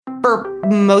For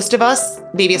most of us,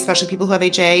 maybe especially people who have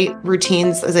HA,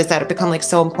 routines, as I said, have become like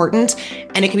so important,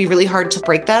 and it can be really hard to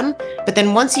break them. But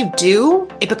then once you do,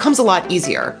 it becomes a lot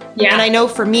easier. Yeah. And I know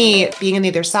for me, being on the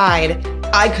other side,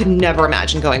 I could never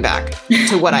imagine going back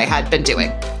to what I had been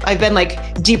doing. I've been like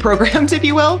deprogrammed, if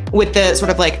you will, with the sort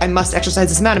of like, I must exercise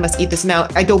this amount, I must eat this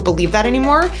amount. I don't believe that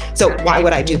anymore. So why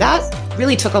would I do that?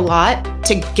 Really took a lot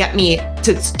to get me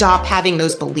to stop having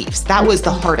those beliefs. That was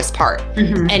the hardest part.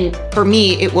 Mm-hmm. And for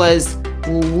me, it was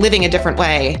living a different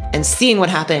way and seeing what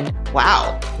happened.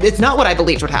 Wow, it's not what I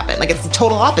believed would happen. Like, it's the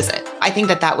total opposite. I think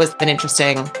that that was an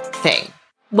interesting thing.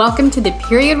 Welcome to the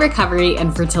Period Recovery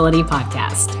and Fertility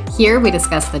Podcast. Here we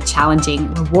discuss the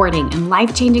challenging, rewarding, and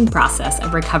life-changing process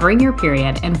of recovering your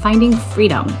period and finding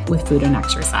freedom with food and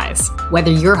exercise.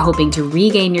 Whether you're hoping to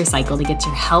regain your cycle to get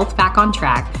your health back on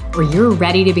track or you're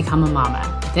ready to become a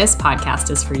mama, this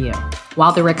podcast is for you.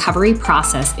 While the recovery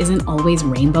process isn't always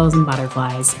rainbows and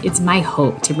butterflies, it's my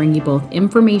hope to bring you both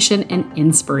information and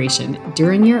inspiration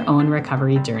during your own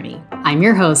recovery journey. I'm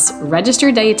your host,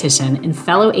 registered dietitian and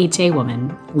fellow HA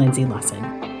woman, Lindsay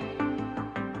Lusson.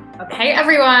 Hey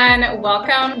everyone,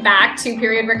 welcome back to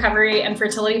Period Recovery and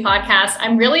Fertility Podcast.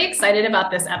 I'm really excited about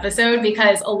this episode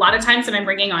because a lot of times when I'm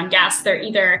bringing on guests, they're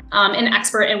either an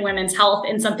expert in women's health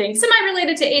in something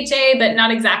semi-related to HA, but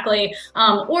not exactly,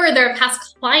 or they're a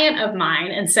past client of mine.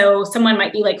 And so someone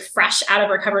might be like fresh out of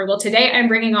recovery. Well, today I'm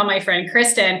bringing on my friend,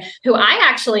 Kristen, who I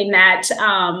actually met,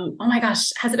 oh my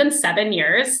gosh, has it been 7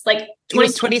 years? Like It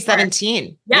was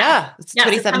 2017. Yeah. It's yeah,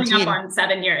 2017. It's coming up on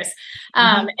 7 years.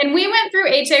 And we went through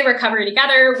HA recovery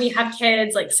together. We have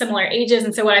kids like similar ages.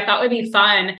 And so what I thought would be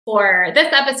fun for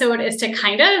this episode is to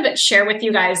kind of share with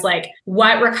you guys like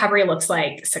what recovery looks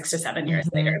like 6 to 7 years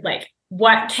later. Like,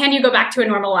 what can you go back to a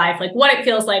normal life? Like what it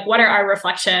feels like, what are our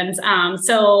reflections?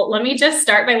 So let me just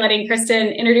start by letting Kristen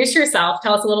introduce yourself.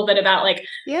 Tell us a little bit about like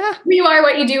who you are,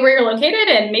 what you do, where you're located,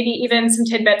 and maybe even some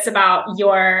tidbits about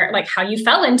your, like how you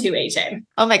fell into HA.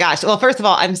 Oh my gosh. Well, first of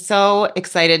all, I'm so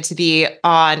excited to be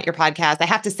on your podcast. I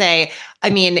have to say, I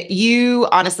mean, you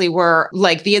honestly were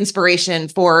like the inspiration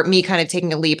for me kind of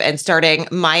taking a leap and starting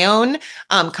my own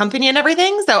company and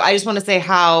everything. So I just want to say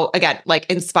how, again, like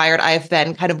inspired I've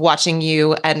been kind of watching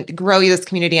you and grow this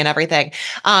community and everything.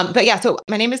 But yeah, so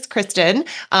my name is Kristen.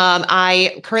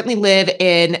 I currently live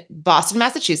in Boston,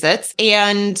 Massachusetts.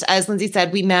 And as Lindsay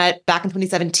said, we met back in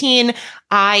 2017.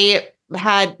 I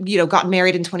had, gotten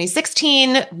married in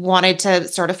 2016, wanted to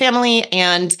start a family.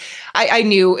 And I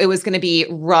knew it was going to be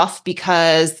rough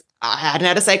because I hadn't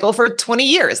had a cycle for 20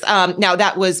 years. Now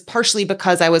that was partially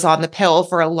because I was on the pill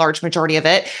for a large majority of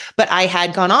it, but I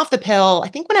had gone off the pill, I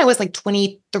think when I was like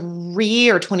 23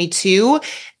 or 22.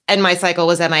 And my cycle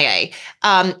was MIA.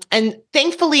 And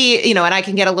thankfully, and I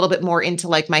can get a little bit more into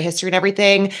like my history and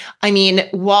everything. I mean,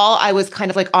 while I was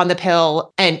kind of like on the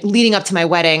pill and leading up to my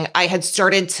wedding, I had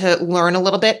started to learn a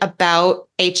little bit about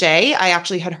HA. I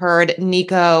actually had heard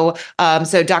Nico,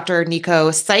 so Dr.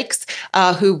 Nico Sykes,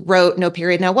 who wrote No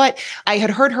Period, Now What? I had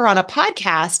heard her on a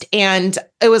podcast and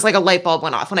it was like a light bulb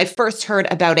went off. When I first heard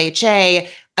about HA,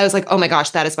 I was like, oh my gosh,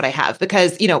 that is what I have.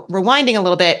 Because, rewinding a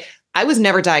little bit, I was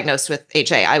never diagnosed with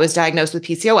HA. I was diagnosed with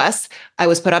PCOS. I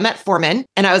was put on metformin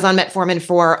and I was on metformin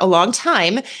for a long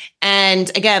time. And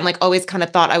again, like always kind of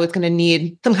thought I was going to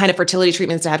need some kind of fertility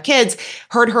treatments to have kids.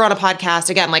 Heard her on a podcast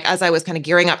again, like as I was kind of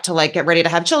gearing up to like get ready to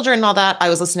have children and all that, I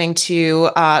was listening to,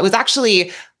 it was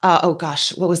actually, oh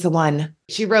gosh, what was the one?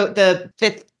 She wrote the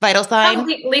Fifth Vital Sign.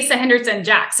 Lisa Henderson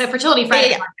Jack. So Fertility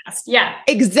Friday podcast. Yeah.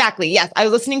 Exactly. Yes. I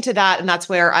was listening to that and that's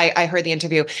where I heard the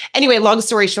interview. Anyway, long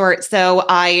story short. So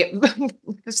I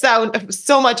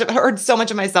heard so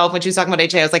much of myself when she was talking about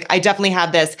HA. I was like, I definitely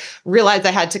had this, realized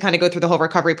I had to kind of go through the whole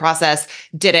recovery process,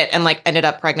 did it, and like ended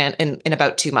up pregnant in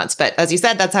about 2 months. But as you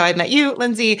said, that's how I met you,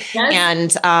 Lindsay. Yes.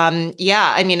 And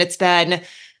I mean, it's been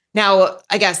now,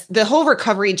 I guess the whole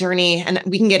recovery journey, and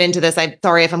we can get into this. I'm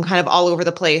sorry if I'm kind of all over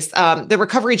the place. The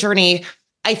recovery journey,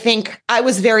 I think I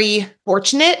was very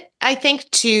fortunate,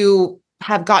 to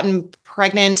have gotten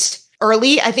pregnant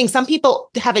early. I think some people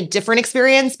have a different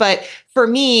experience, but for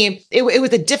me, it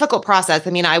was a difficult process. I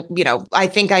mean, I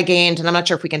think I gained, and I'm not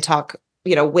sure if we can talk,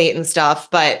 weight and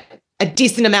stuff, but a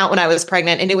decent amount when I was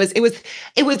pregnant. And it was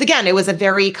a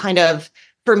very kind of,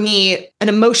 for me, an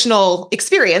emotional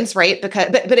experience, right? Because,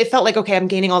 but it felt like, okay, I'm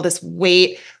gaining all this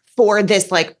weight for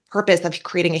this like purpose of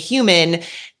creating a human.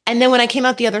 And then when I came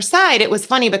out the other side, it was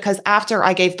funny because after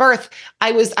I gave birth,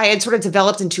 I had sort of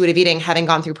developed intuitive eating, having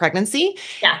gone through pregnancy.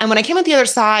 Yeah. And when I came out the other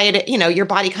side, your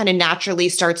body kind of naturally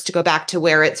starts to go back to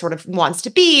where it sort of wants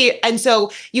to be. And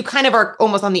so you kind of are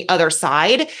almost on the other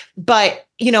side. But,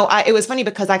 it was funny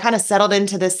because I kind of settled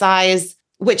into this size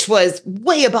which was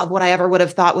way above what I ever would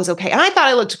have thought was okay. And I thought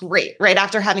I looked great right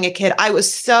after having a kid. I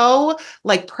was so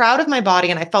like proud of my body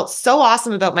and I felt so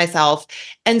awesome about myself.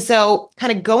 And so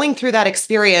kind of going through that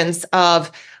experience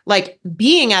of like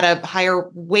being at a higher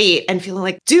weight and feeling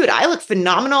like, dude, I look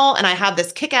phenomenal. And I have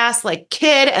this kick-ass like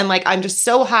kid and like, I'm just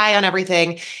so high on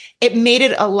everything. It made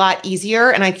it a lot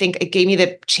easier. And I think it gave me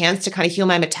the chance to kind of heal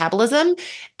my metabolism.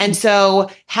 And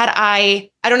so I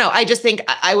don't know, I just think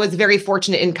I was very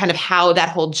fortunate in kind of how that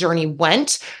whole journey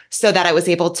went so that I was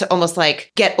able to almost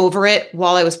like get over it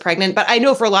while I was pregnant. But I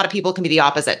know for a lot of people it can be the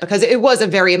opposite because it was a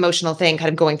very emotional thing kind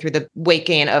of going through the weight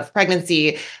gain of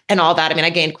pregnancy and all that. I mean, I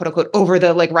gained quote unquote over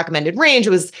the like recommended range.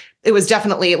 It was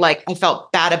definitely like, I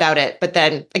felt bad about it. But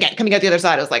then again, coming out the other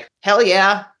side, I was like, hell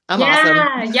yeah. I'm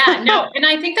awesome. Yeah, no. And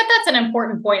I think that that's an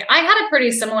important point. I had a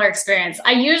pretty similar experience.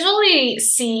 I usually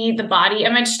see the body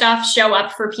image stuff show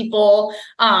up for people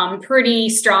pretty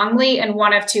strongly in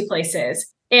one of two places.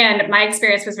 And my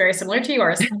experience was very similar to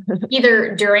yours,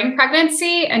 either during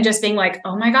pregnancy and just being like,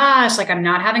 oh my gosh, like I'm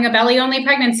not having a belly only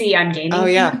pregnancy. I'm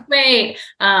gaining weight,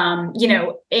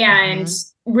 and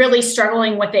really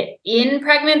struggling with it in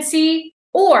pregnancy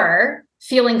or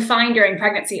feeling fine during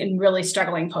pregnancy and really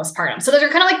struggling postpartum. So those are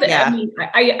kind of like I mean,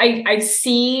 I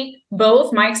see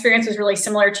both. My experience was really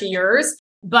similar to yours,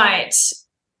 but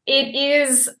it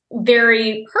is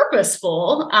very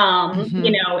purposeful,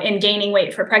 in gaining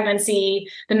weight for pregnancy,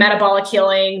 the metabolic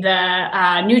healing,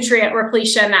 the nutrient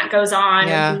repletion that goes on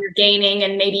when you're gaining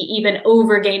and maybe even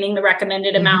over gaining the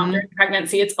recommended amount during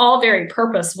pregnancy. It's all very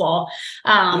purposeful,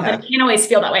 but it can't always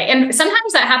feel that way. And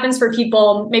sometimes that happens for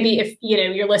people. Maybe if,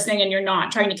 you're listening and you're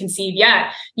not trying to conceive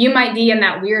yet, you might be in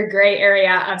that weird gray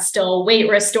area of still weight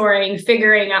restoring,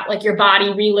 figuring out like your body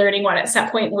relearning what its set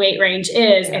point weight range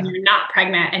is, and you're not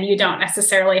pregnant and you don't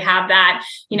necessarily have that,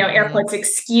 air quotes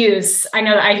excuse. I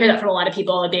know that I hear that from a lot of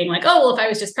people being like, oh, well, if I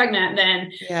was just pregnant,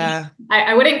 then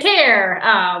I wouldn't care.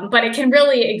 But it can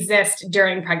really exist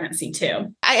during pregnancy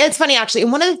too. It's funny, actually.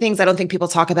 And one of the things I don't think people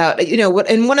talk about,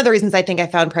 and one of the reasons I think I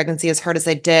found pregnancy as hard as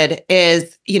I did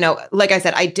is, like I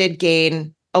said, I did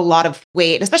gain a lot of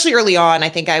weight, especially early on. I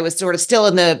think I was sort of still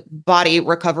in the body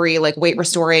recovery, like weight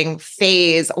restoring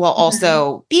phase while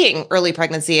also being early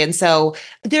pregnancy. And so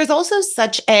there's also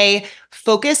such a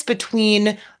focus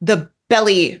between the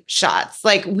belly shots.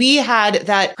 Like we had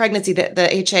that pregnancy, the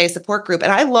HA support group.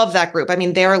 And I love that group. I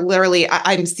mean, they're literally,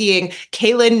 I'm seeing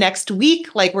Kaylin next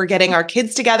week. Like we're getting our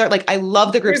kids together. Like I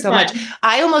love the group so much.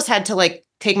 I almost had to like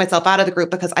take myself out of the group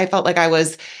because I felt like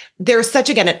there's such,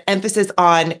 again, an emphasis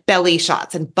on belly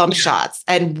shots and bump shots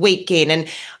and weight gain and,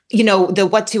 the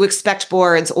what to expect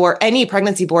boards or any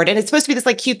pregnancy board. And it's supposed to be this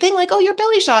like cute thing, like, oh, your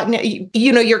belly shot. And,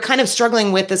 you're kind of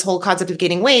struggling with this whole concept of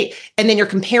gaining weight. And then you're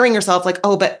comparing yourself like,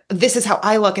 oh, but this is how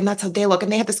I look and that's how they look.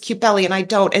 And they have this cute belly and I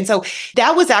don't. And so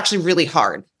that was actually really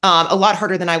hard. A lot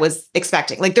harder than I was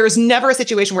expecting. Like there's never a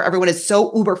situation where everyone is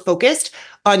so uber focused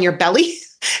on your belly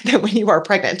that when you are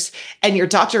pregnant and your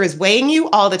doctor is weighing you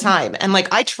all the time. And like,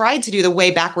 I tried to do the way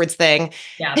backwards thing.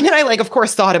 Yeah. And then I of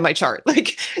course saw it in my chart.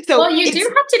 Well, you do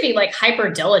have to be like hyper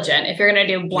diligent if you're going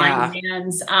to do blind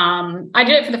scans. I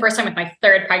did it for the first time with my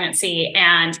third pregnancy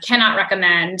and cannot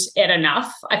recommend it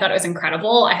enough. I thought it was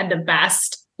incredible. I had the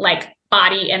best like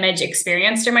body image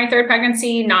experience during my third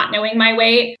pregnancy, not knowing my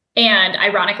weight. And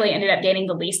ironically ended up gaining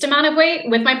the least amount of weight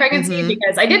with my pregnancy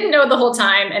because I didn't know the whole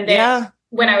time. And then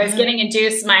when I was getting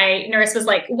induced, my nurse was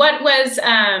like, what was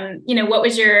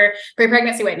your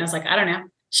pre-pregnancy weight? And I was like, I don't know.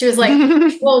 She was like,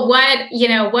 well, what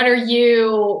are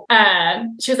you,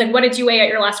 she was like, what did you weigh at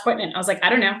your last appointment? I was like, I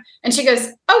don't know. And she goes,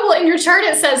 oh, well, in your chart,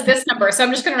 it says this number. So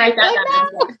I'm just going to write that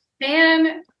down.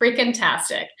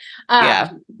 Fan-freaking-tastic.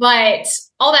 But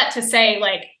all that to say,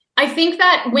 like, I think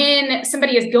that when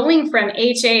somebody is going from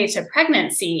HA to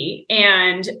pregnancy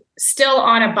and still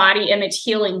on a body image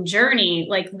healing journey,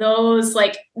 like those,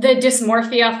 like the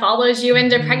dysmorphia follows you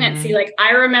into pregnancy. Like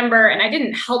I remember, and I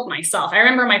didn't help myself. I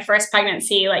remember my first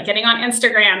pregnancy, like getting on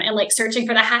Instagram and like searching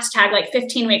for the hashtag, like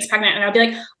 15 weeks pregnant. And I'd be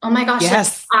like, oh my gosh, like,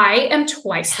 I am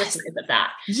twice the size of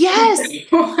that. Yes.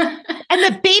 And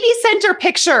the baby center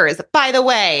pictures, by the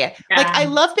way, like I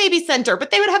love baby center,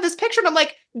 but they would have this picture and I'm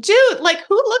like, dude, like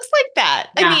who looks like that?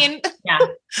 I mean,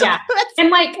 and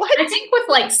like, I think with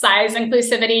like size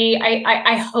inclusivity,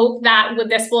 I hope that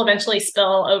this will eventually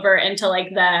spill over into like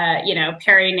the,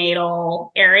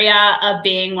 perinatal area of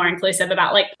being more inclusive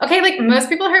about like, okay, like most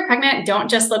people who are pregnant don't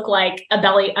just look like a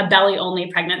belly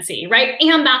only pregnancy. Right.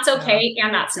 And that's okay.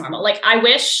 And that's normal. Like I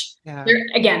wish,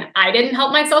 again, I didn't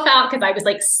help myself out because I was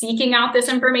like seeking out this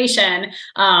information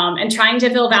and trying to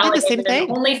feel validated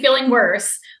and only feeling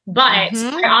worse. But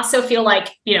I also feel like,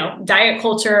 diet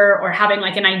culture or having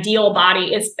like an ideal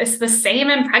body it's the same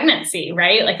in pregnancy,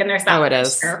 right? Like, and there's that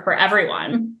pressure for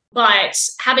everyone. But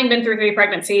having been through 3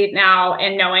 pregnancies now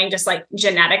and knowing just like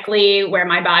genetically where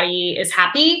my body is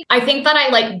happy, I think that I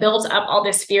like built up all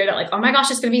this fear that like, oh my gosh,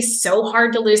 it's going to be so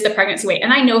hard to lose the pregnancy weight.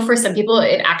 And I know for some people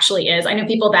it actually is. I know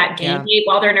people that gain weight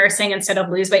while they're nursing instead of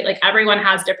lose weight. Like everyone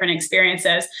has different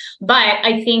experiences. But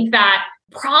I think that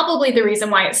probably the reason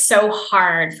why it's so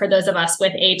hard for those of us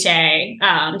with HA,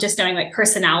 just knowing like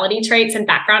personality traits and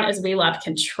background, is we love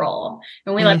control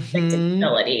and we love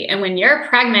predictability. And when you're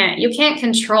pregnant, you can't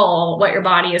control what your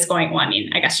body is going. Well, I mean,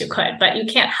 I guess you could, but you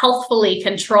can't healthfully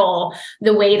control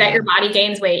the way that your body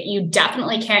gains weight. You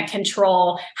definitely can't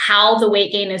control how the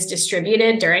weight gain is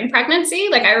distributed during pregnancy.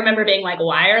 Like I remember being like,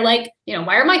 why are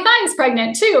my thighs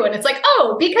pregnant too? And it's like,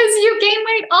 oh, because you gain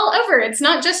weight all over. It's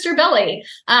not just your belly.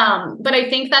 But I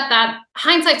think that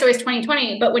hindsight's always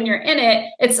 20/20, but when you're in it,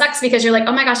 it sucks because you're like,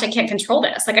 oh my gosh, I can't control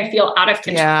this. Like I feel out of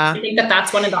control. I think that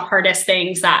that's one of the hardest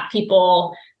things that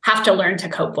people have to learn to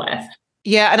cope with.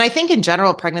 Yeah. And I think in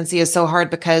general, pregnancy is so hard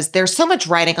because there's so much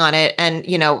riding on it. And,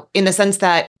 in the sense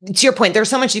that, to your point, there's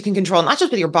so much you can control, not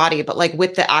just with your body, but like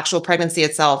with the actual pregnancy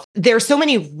itself. There's so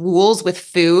many rules with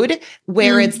food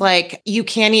where it's like, you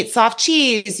can't eat soft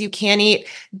cheese, you can't eat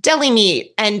deli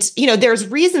meat. And, there's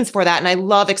reasons for that. And I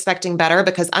love expecting better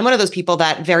because I'm one of those people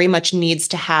that very much needs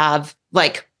to have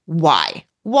like, why?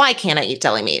 Why can't I eat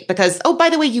deli meat? Because, oh,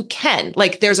 by the way, you can.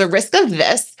 Like, there's a risk of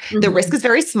this. The risk is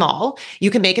very small.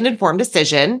 You can make an informed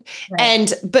decision. Right.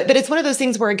 And, but it's one of those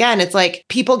things where, again, it's like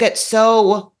people get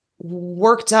so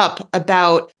worked up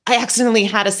about, I accidentally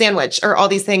had a sandwich or all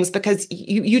these things because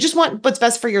you just want what's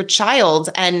best for your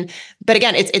child. But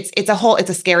again, it's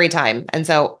a scary time. And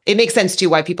so it makes sense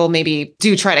too why people maybe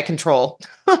do try to control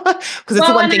because it's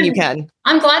the one thing you can.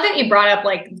 I'm glad that you brought up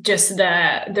like just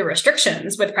the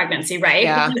restrictions with pregnancy, right?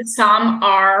 Yeah. Because some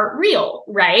are real,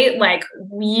 right? Like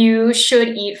you should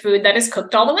eat food that is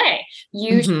cooked all the way.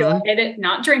 You should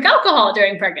not drink alcohol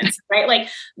during pregnancy, right? Like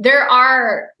there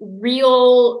are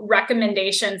real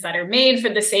recommendations that are made for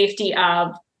the safety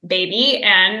of baby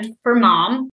and for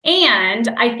mom. And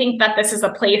I think that this is a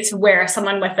place where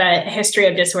someone with a history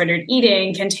of disordered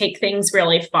eating can take things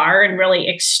really far and really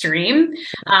extreme.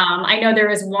 I know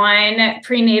there is one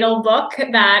prenatal book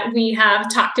that we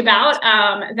have talked about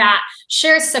that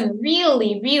shares some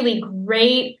really, really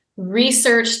great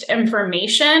researched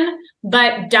information,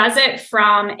 but does it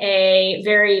from a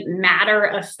very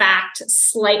matter-of-fact,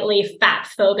 slightly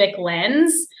fat-phobic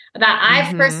lens that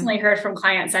I've personally heard from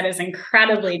clients that is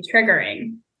incredibly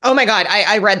triggering. Oh my God.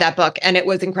 I read that book and it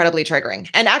was incredibly triggering.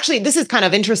 And actually, this is kind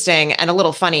of interesting and a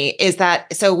little funny is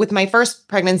that, so with my first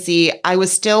pregnancy, I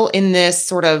was still in this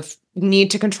sort of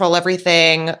need to control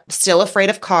everything, still afraid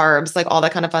of carbs, like all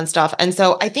that kind of fun stuff. And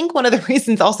so I think one of the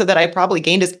reasons also that I probably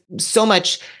gained is so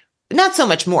much, not so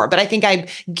much more, but I think I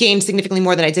gained significantly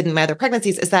more than I did in my other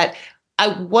pregnancies is that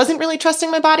I wasn't really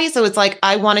trusting my body. So it's like,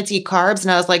 I wanted to eat carbs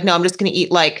and I was like, no, I'm just going to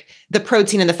eat like the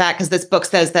protein and the fat because this book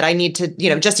says that I need to,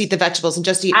 just eat the vegetables and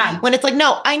just eat when it's like,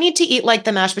 no, I need to eat like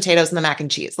the mashed potatoes and the mac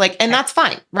and cheese. Like, and that's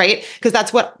fine. Right. Because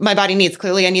that's what my body needs.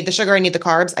 Clearly I need the sugar, I need the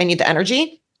carbs, I need the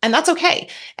energy. And that's okay.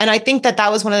 And I think that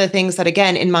was one of the things that,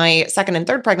 again, in my second and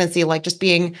third pregnancy, like just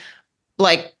being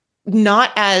like, not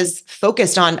as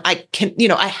focused on, I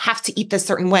have to eat this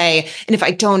certain way. And if I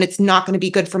don't, it's not going to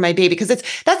be good for my baby. Because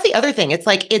that's the other thing. It's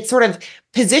like, it's sort of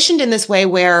positioned in this way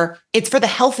where it's for the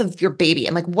health of your baby.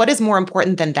 And like, what is more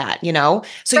important than that,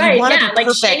 So right, you want to be like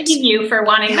perfect. Shaming you for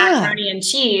wanting macaroni and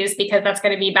cheese because that's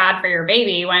going to be bad for your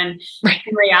baby. When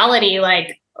in reality,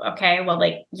 like, okay, well,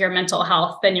 like your mental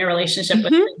health and your relationship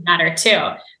with food matter too.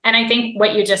 And I think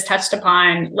what you just touched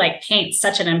upon, like paints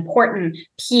such an important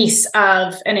piece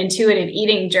of an intuitive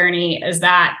eating journey is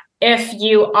that if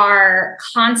you are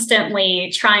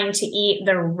constantly trying to eat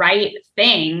the right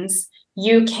things,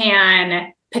 you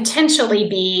can potentially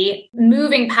be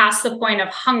moving past the point of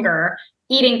hunger,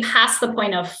 eating past the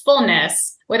point of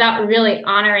fullness without really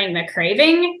honoring the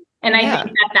craving. And I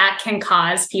think that can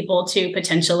cause people to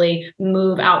potentially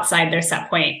move outside their set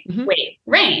point weight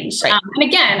range. Right. And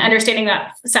again, understanding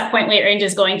that set point weight range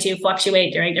is going to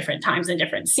fluctuate during different times and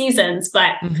different seasons.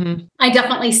 But I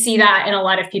definitely see that in a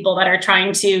lot of people that are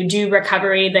trying to do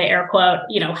recovery, the air quote,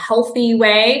 healthy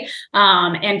way,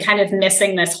 and kind of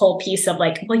missing this whole piece of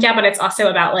like, well, yeah, but it's also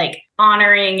about like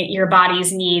honoring your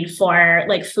body's need for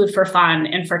like food for fun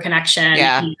and for connection.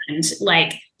 Yeah. And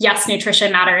like, yes,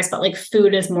 nutrition matters, but like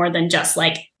food is more than just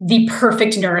like the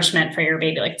perfect nourishment for your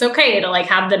baby. Like it's okay to like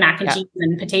have the mac and cheese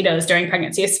and potatoes during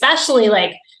pregnancy, especially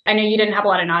like, I know you didn't have a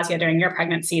lot of nausea during your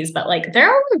pregnancies, but like there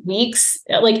are weeks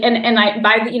like, and I,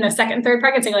 by the, second, third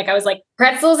pregnancy, like I was like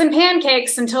pretzels and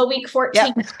pancakes until week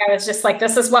 14. I was just like,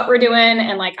 this is what we're doing.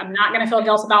 And like, I'm not going to feel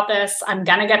guilt about this. I'm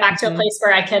going to get back to a place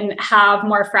where I can have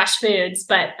more fresh foods.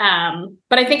 But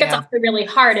I think it's also really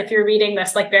hard if you're reading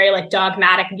this like very like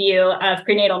dogmatic view of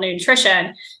prenatal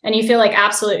nutrition and you feel like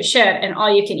absolute shit and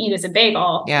all you can eat is a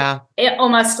bagel. Yeah. It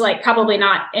almost like probably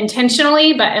not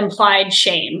intentionally, but implied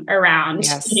shame around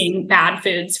eating bad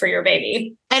foods for your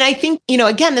baby. And I think,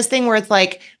 again, this thing where it's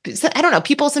like, I don't know,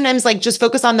 people sometimes like just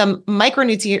focus on the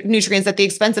micronutrients at the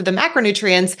expense of the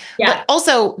macronutrients. Yeah. But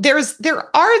also there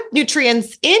are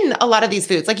nutrients in a lot of these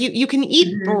foods. Like you can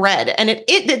eat bread and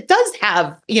it does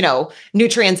have,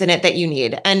 nutrients in it that you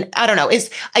need. And I don't know,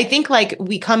 I think like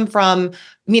we come from,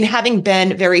 having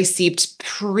been very steeped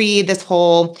pre this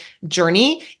whole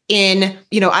journey in,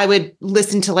 I would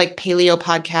listen to like paleo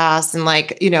podcasts and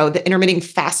like, the intermittent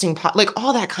fasting, like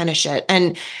all that kind of shit.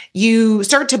 And you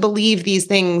start to believe these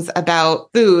things about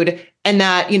food and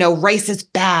that, rice is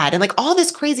bad and like all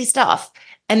this crazy stuff.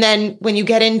 And then when you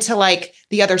get into like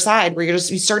the other side where you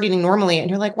start eating normally and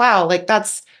you're like, wow, like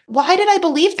why did I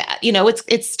believe that?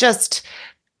 It's just,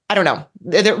 I don't know.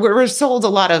 We're sold a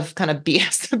lot of kind of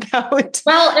BS about.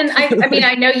 Well, and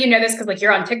I know you know this because like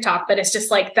you're on TikTok, but it's just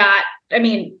like that. I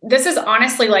mean, this is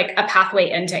honestly like a pathway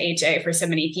into HA for so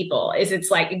many people is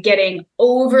it's like getting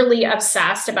overly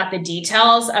obsessed about the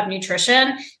details of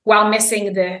nutrition while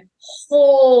missing the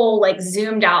whole like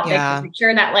zoomed out big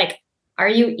picture that like, are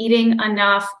you eating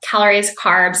enough calories,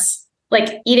 carbs?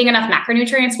 Like eating enough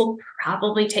macronutrients will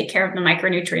probably take care of the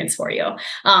micronutrients for you.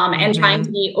 And trying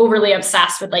to be overly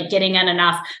obsessed with like getting in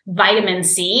enough vitamin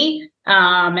C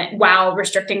while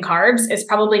restricting carbs is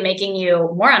probably making you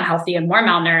more unhealthy and more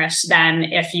malnourished than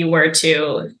if you were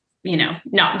to,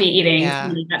 not be eating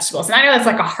vegetables. And I know that's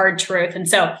like a hard truth. And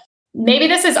so maybe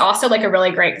this is also like a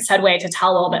really great segue to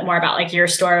tell a little bit more about like your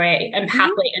story and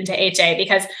pathway into HA,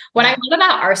 because what I love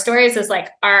about our stories is like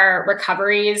our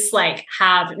recoveries like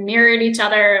have mirrored each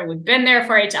other and we've been there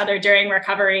for each other during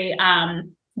recovery.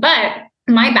 But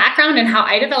my background and how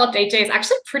I developed HA is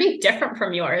actually pretty different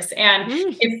from yours. And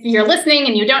if you're listening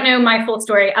and you don't know my full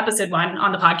story, episode 1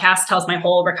 on the podcast tells my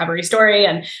whole recovery story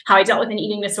and how I dealt with an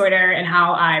eating disorder and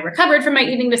how I recovered from my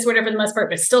eating disorder for the most part,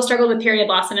 but still struggled with period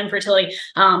loss and infertility.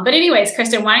 But anyways,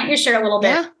 Kristen, why don't you share a little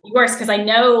bit yours? Because I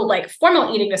know like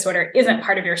formal eating disorder isn't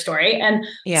part of your story. And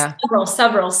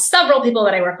several people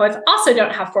that I work with also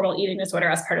don't have formal eating disorder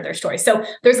as part of their story. So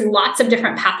there's lots of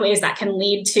different pathways that can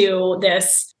lead to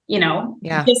this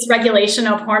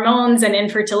dysregulation of hormones and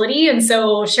infertility. And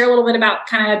so share a little bit about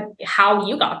kind of how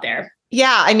you got there.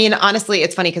 Yeah. Honestly,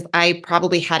 it's funny because I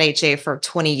probably had HA for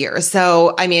 20 years.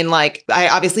 So, I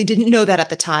obviously didn't know that at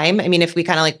the time. If we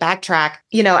kind of like backtrack,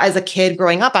 as a kid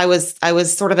growing up, I was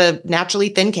sort of a naturally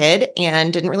thin kid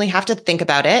and didn't really have to think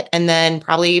about it. And then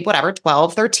probably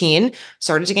 12, 13,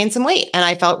 started to gain some weight and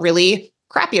I felt really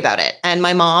crappy about it. And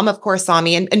my mom, of course, saw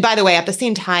me. And by the way, at the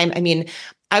same time,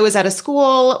 I was at a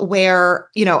school where,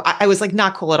 I was like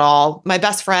not cool at all. My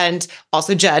best friend,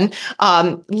 also Jen,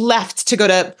 left to go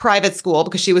to private school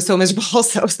because she was so miserable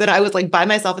also, so that I was like by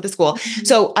myself at the school.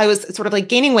 So I was sort of like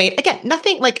gaining weight. Again,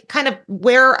 nothing like kind of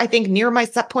where I think near my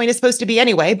set point is supposed to be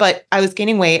anyway, but I was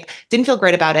gaining weight, didn't feel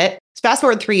great about it. Fast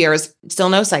forward 3 years, still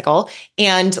no cycle,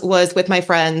 and was with my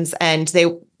friends. And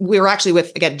we were actually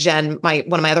with, again, Jen,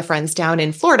 one of my other friends down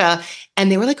in Florida.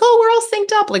 And they were like, oh, we're all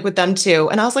synced up like with them too.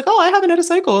 And I was like, oh, I haven't had a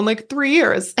cycle in like 3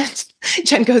 years. And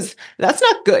Jen goes, that's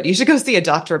not good. You should go see a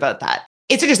doctor about that.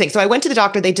 It's interesting. So I went to the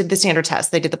doctor. They did the standard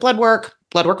test. They did the blood work.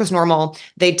 Blood work was normal.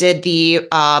 They did the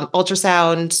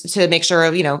ultrasound to make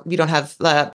sure, you don't have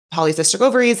polycystic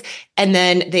ovaries. And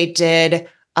then they did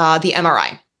the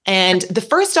MRI. And the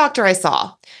first doctor I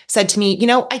saw said to me,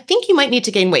 I think you might need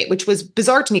to gain weight, which was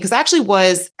bizarre to me because it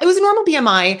was a normal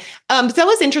BMI. So that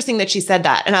was interesting that she said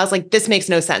that. And I was like, this makes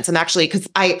no sense. I'm actually, because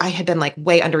I had been like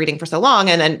way under eating for so long.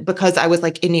 And then because I was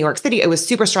like in New York City, it was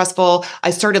super stressful. I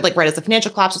started like right as the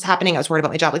financial collapse was happening. I was worried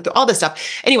about my job, like all this stuff.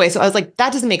 Anyway, so I was like,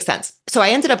 that doesn't make sense. So I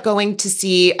ended up going to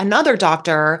see another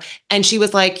doctor and she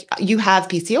was like, you have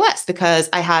PCOS because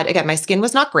I had, again, my skin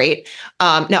was not great.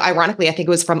 Now, ironically, I think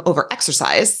it was from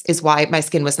over-exercise is why my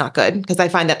skin was not good because I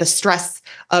find that the stress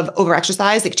of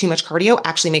over-exercise, like too much cardio,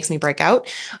 actually makes me break out.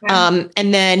 Okay.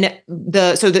 And then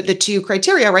the two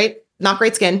criteria, right? Not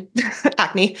great skin,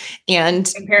 acne, and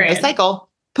no cycle.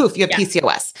 poof, you have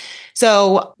PCOS.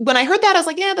 So when I heard that, I was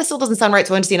like, yeah, this still doesn't sound right.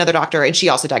 So I went to see another doctor and she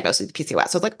also diagnosed with PCOS.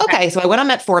 So I was like, okay. So I went on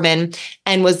metformin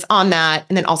and was on that,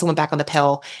 and then also went back on the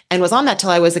pill and was on that till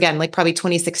I was, again, like probably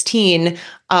 2016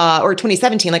 or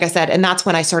 2017, like I said. And that's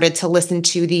when I started to listen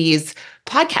to these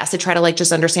podcasts to try to like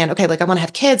just understand, okay, like I want to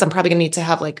have kids. I'm probably going to need to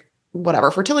have like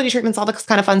whatever fertility treatments, all this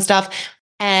kind of fun stuff.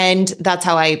 And that's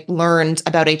how I learned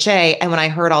about HA. And when I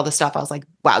heard all the stuff, I was like,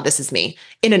 wow, this is me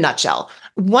in a nutshell.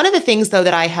 One of the things though,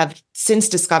 that I have since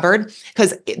discovered,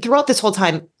 because throughout this whole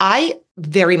time, I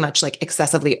very much like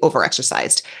excessively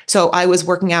overexercised. So I was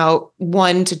working out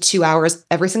 1 to 2 hours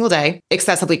every single day,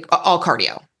 excessively, all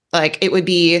cardio. Like it would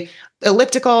be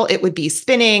elliptical, it would be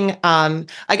spinning. I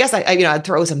guess I'd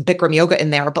throw some Bikram yoga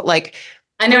in there, but like,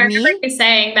 I know I remember you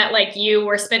saying that like you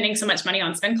were spending so much money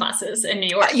on spin classes in New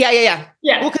York. Yeah.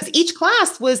 Well, because each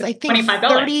class was, I think,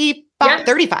 $25.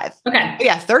 35. Okay.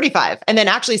 Yeah, 35. And then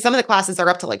actually some of the classes are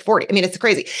up to like 40. I mean, it's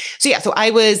crazy. So yeah, so I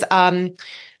was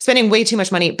spending way too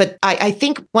much money. But I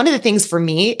think one of the things for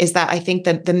me is that I think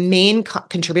that the main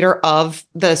contributor of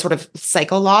the sort of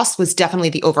cycle loss was definitely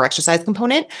the overexercise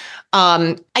component.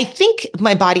 I think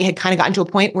my body had kind of gotten to a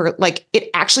point where like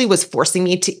it actually was forcing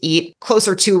me to eat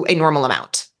closer to a normal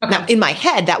amount. Okay. Now, in my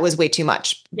head, that was way too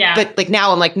much. Yeah. But like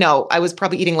now I'm like, no, I was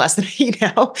probably eating less than I eat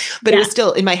now, but it was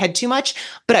still in my head too much,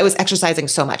 but I was exercising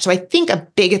so much. So I think a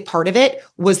big part of it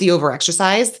was the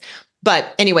overexercise.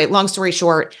 But anyway, long story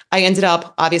short, I ended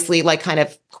up obviously like kind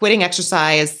of quitting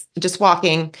exercise, just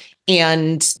walking.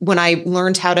 And when I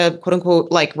learned how to quote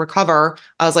unquote, like recover,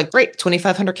 I was like, great,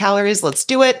 2,500 calories, let's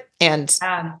do it. And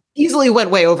easily went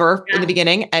way over in the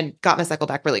beginning and got my cycle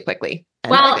back really quickly.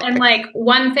 And like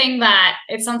one thing that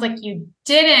it sounds like you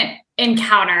didn't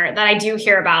encounter that I do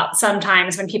hear about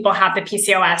sometimes when people have the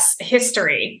PCOS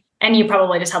history, and you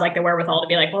probably just had like the wherewithal to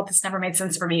be like, well, this never made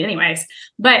sense for me anyways.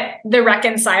 But the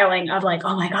reconciling of like,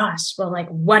 oh my gosh, well, like,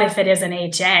 what if it is an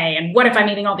HA? And what if I'm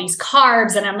eating all these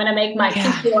carbs and I'm going to make my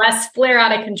PCOS flare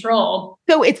out of control?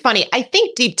 So it's funny. I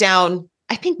think deep down,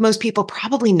 I think most people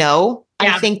probably know.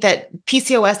 I think that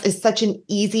PCOS is such an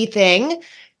easy thing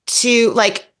to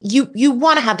like, you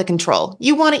want to have the control.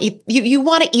 You want to eat, you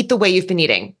want to eat the way you've been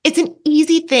eating. It's an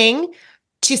easy thing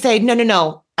to say,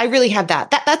 no, I really have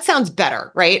that. That sounds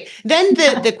better, right? Then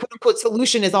the quote unquote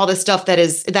solution is all this stuff that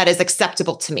is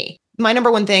acceptable to me. My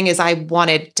number one thing is I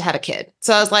wanted to have a kid.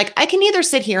 So I was like, I can either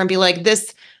sit here and be like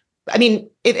this. I mean,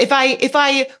 if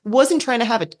I wasn't trying to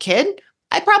have a kid,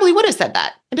 I probably would have said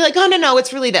that. I'd be like, oh, no,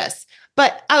 it's really this.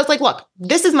 But I was like, look,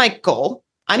 this is my goal.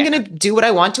 I'm going to do what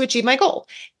I want to achieve my goal.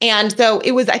 And so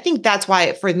it was, I think that's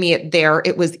why for me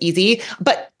it was easy,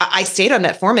 but I stayed on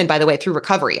metformin, by the way, through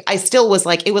recovery. I still was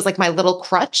like, it was like my little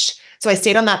crutch. So I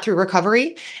stayed on that through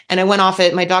recovery and I went off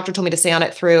it. My doctor told me to stay on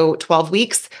it through 12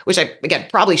 weeks, which I, again,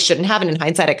 probably shouldn't have. And in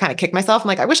hindsight, I kind of kicked myself. I'm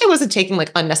like, I wish I wasn't taking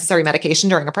like unnecessary medication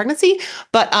during a pregnancy.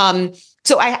 But,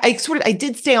 so I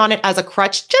did stay on it as a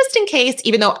crutch just in case,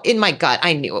 even though in my gut,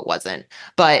 I knew it wasn't.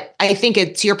 But I think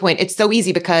to your point, it's so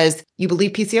easy because you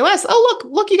believe PCOS. Oh,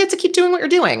 look, you get to keep doing what you're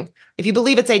doing. If you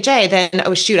believe it's HA, then,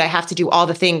 oh shoot, I have to do all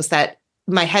the things that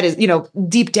my head is,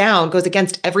 deep down goes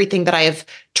against everything that I have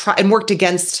tried and worked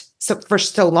against for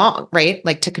so long, right?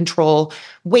 Like to control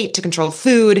weight, to control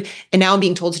food. And now I'm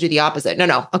being told to do the opposite.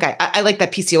 No. Okay. I like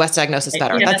that PCOS diagnosis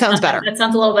better. That sounds better. That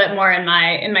sounds a little bit more in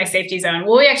my safety zone.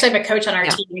 Well, we actually have a coach on our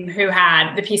team who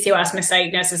had the PCOS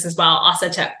misdiagnosis as well. Also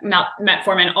took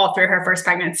metformin all through her first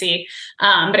pregnancy.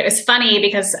 But it was funny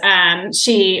because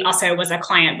she also was a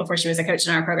client before she was a coach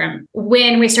in our program.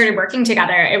 When we started working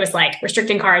together, it was like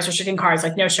restricting carbs,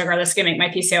 like no sugar. This is going to make my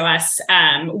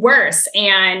PCOS worse.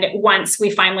 And once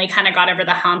we finally kind of got over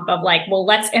the hump of like, well,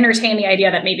 let's entertain the idea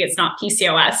that maybe it's not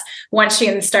PCOS. Once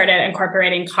she started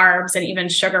incorporating carbs and even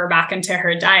sugar back into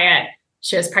her diet,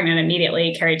 she was pregnant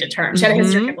immediately, carried to term. She had a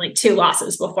history of like 2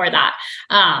 losses before that.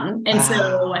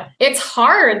 So it's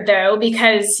hard though,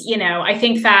 because, I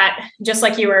think that just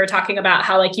like you were talking about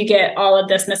how like you get all of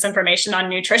this misinformation on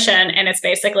nutrition and it's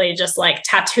basically just like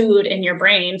tattooed in your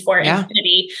brain for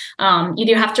infinity. You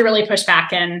do have to really push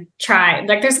back and try.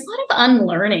 Like there's a lot of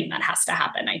unlearning that has to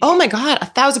happen. I think. Oh my God,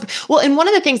 1,000. Well, and one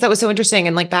of the things that was so interesting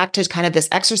and like back to kind of this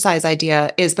exercise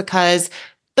idea is because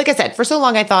like I said, for so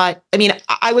long,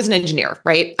 I was an engineer,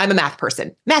 right? I'm a math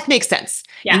person. Math makes sense.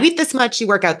 Yeah. You eat this much, you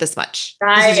work out this much.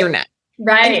 Right. This is your net.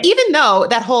 Right. And even though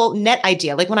that whole net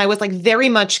idea, like when I was like very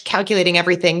much calculating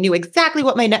everything, knew exactly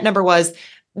what my net number was,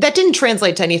 that didn't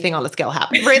translate to anything on the scale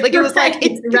happen, right? Like it was like,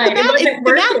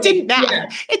 the math didn't math. Yeah.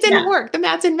 It didn't work. The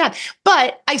math didn't math.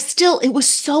 But it was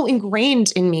so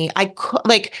ingrained in me. I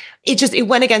could it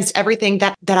went against everything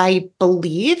that I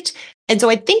believed. And so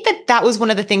I think that was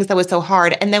one of the things that was so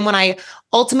hard. And then when I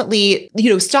ultimately,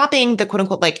 stopping the quote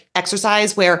unquote like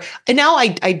exercise where, and now I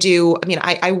do,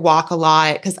 I walk a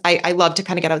lot because I love to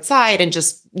kind of get outside and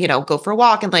just, go for a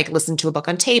walk and like listen to a book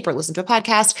on tape or listen to a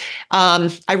podcast.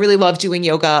 I really love doing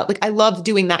yoga. Like I love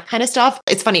doing that kind of stuff.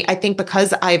 It's funny. I think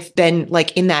because I've been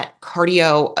like in that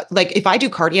cardio, like if I do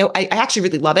cardio, I actually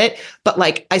really love it, but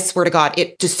like, I swear to God,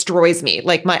 it destroys me.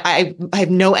 Like I have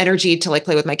no energy to like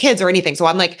play with my kids or anything. So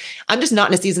I'm just not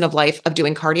in a season of life of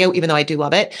doing cardio, even though I do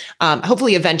love it.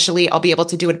 Hopefully eventually I'll be able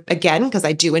to do it again because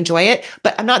I do enjoy it,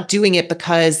 but I'm not doing it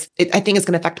because I think it's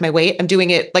going to affect my weight. I'm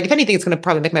doing it like, if anything, it's going to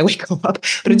probably make my weight go up,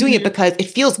 but I'm doing it because it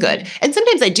feels good. And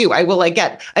sometimes I do, I will like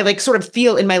I sort of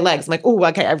feel in my legs. I'm like, oh,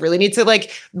 okay, I really need to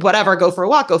like, whatever, go for a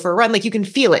walk, go for a run. Like you can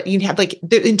feel it. You have like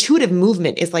the intuitive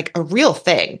movement is like a real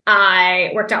thing. I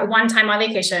worked out one time on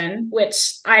vacation,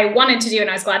 which I wanted to do and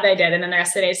I was glad that I did. And then the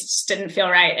rest of the days just didn't feel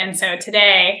right. And so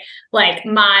today, like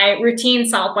my routine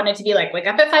self wanted to be like, wake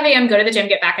up at 5 a.m., go to the gym,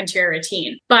 get back into your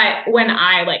routine. But when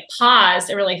I like paused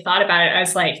and really thought about it, I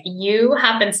was like, you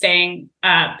have been staying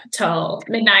up till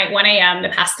midnight, 1 a.m. the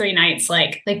past 3 nights.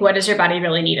 Like what does your body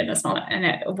really need in this moment? And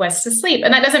it was to sleep.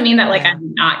 And that doesn't mean that like,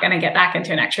 I'm not going to get back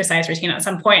into an exercise routine at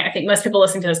some point. I think most people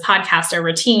listening to this podcast are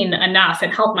routine enough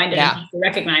and health-minded enough to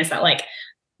recognize that like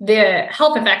the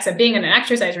health effects of being in an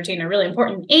exercise routine are really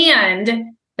important.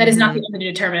 And that is not the only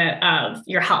determinant of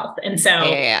your health. And so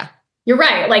you're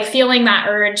right. Like feeling that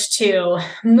urge to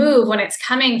move when it's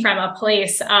coming from a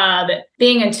place of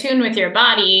being in tune with your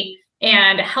body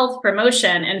and health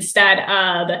promotion instead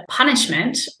of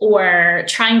punishment or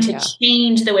trying to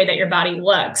change the way that your body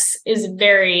looks is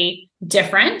very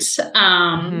different.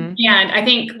 And I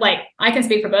think like I can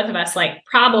speak for both of us, like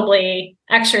probably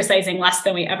exercising less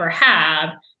than we ever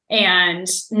have and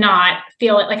not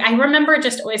feel it. Like, I remember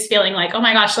just always feeling like, oh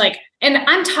my gosh, like, and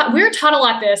we were taught a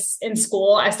lot this in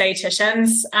school as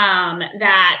dietitians,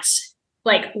 that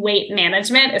like weight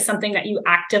management is something that you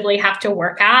actively have to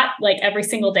work at like every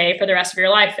single day for the rest of your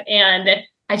life. And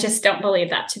I just don't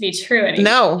believe that to be true anymore.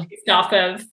 No. Based off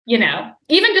of,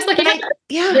 even just looking at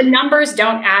the numbers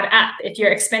don't add up if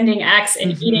you're expending X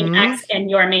and eating X and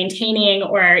you're maintaining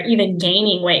or even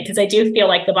gaining weight. Cause I do feel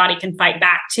like the body can fight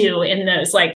back too in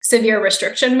those like severe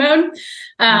restriction mode.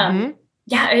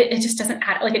 It just doesn't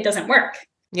add, like it doesn't work.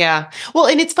 Yeah. Well,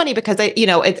 and it's funny because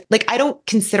I don't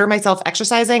consider myself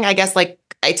exercising. I guess like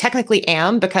I technically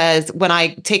am because when I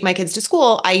take my kids to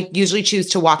school, I usually choose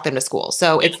to walk them to school.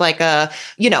 So it's like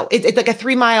it's like a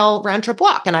 3-mile round trip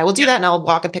walk and I will do that and I'll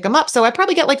walk and pick them up. So I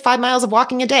probably get like 5 miles of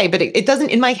walking a day, but it doesn't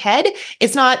in my head.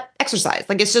 It's not exercise.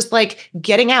 Like it's just like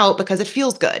getting out because it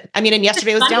feels good. I mean, and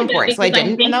yesterday was downpouring, so I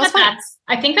didn't, and that was fine.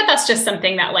 I think that that's just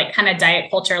something that like kind of diet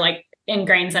culture, like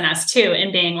ingrains in us too,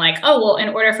 and being like, oh, well, in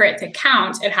order for it to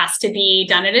count, it has to be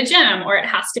done at a gym or it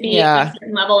has to be a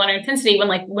certain level and intensity.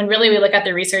 When really we look at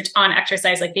the research on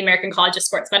exercise, like the American College of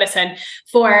Sports Medicine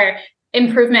for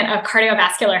improvement of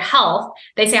cardiovascular health,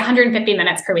 they say 150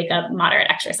 minutes per week of moderate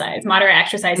exercise. Moderate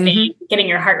exercise being getting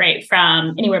your heart rate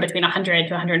from anywhere between 100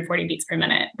 to 140 beats per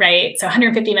minute, right? So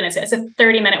 150 minutes is a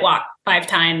 30-minute walk 5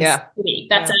 times a week.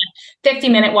 That's a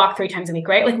 50-minute walk 3 times a week,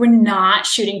 right? Like we're not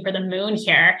shooting for the moon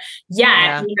here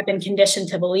yet. We have been conditioned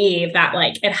to believe that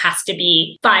like it has to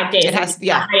be 5 days, a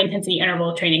high intensity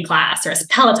interval training class or a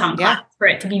Peloton class for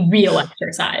it to be real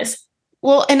exercise.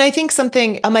 Well, and I think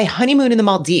something on my honeymoon in the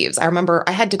Maldives, I remember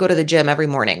I had to go to the gym every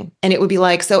morning and it would be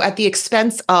like, so at the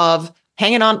expense of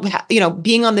hanging on,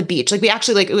 being on the beach, like we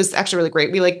actually it was actually really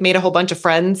great. We like made a whole bunch of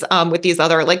friends with these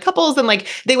other like couples and like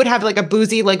they would have like a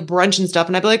boozy like brunch and stuff.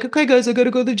 And I'd be like, okay, guys, I got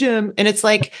to go to the gym. And it's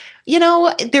like,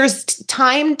 there's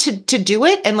time to do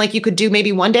it. And like, you could do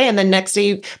maybe one day and then next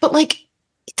day, but like,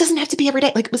 it doesn't have to be every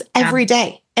day. Like it was every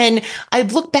day. And I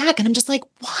look back and I'm just like,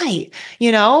 why?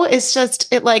 It's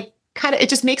just, it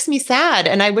just makes me sad.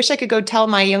 And I wish I could go tell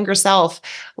my younger self,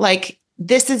 like,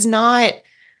 this is not,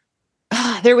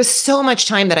 there was so much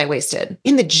time that I wasted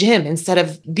in the gym instead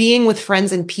of being with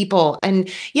friends and people.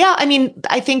 And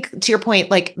I think to your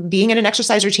point, like being in an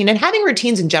exercise routine and having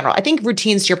routines in general, I think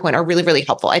routines to your point are really, really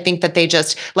helpful. I think that they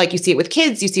just like you see it with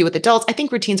kids, you see it with adults. I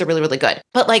think routines are really, really good,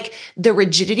 but like the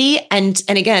rigidity. And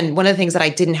again, one of the things that I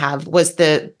didn't have was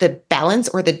the balance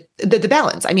or the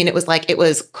balance. I mean, it was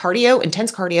cardio,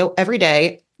 intense cardio every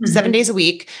day, 7 days a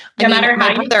week. No matter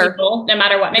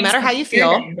how you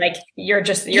feel, like you're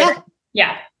just,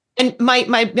 And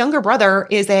my younger brother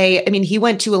he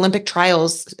went to Olympic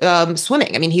trials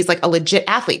swimming. I mean, he's like a legit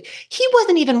athlete. He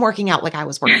wasn't even working out like I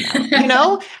was working out, you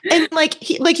know? And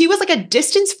he was like a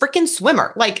distance freaking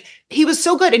swimmer. Like he was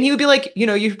so good. And he would be like, you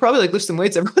know, you probably like lift some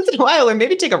weights every once in a while, or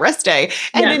maybe take a rest day.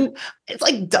 And then it's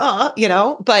like, duh, you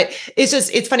know, but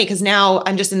it's funny because now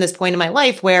I'm just in this point in my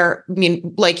life where, I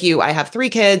mean, like you, I have 3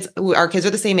 kids, our kids are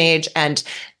the same age, and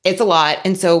it's a lot.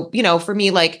 And so, you know, for me,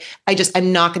 like,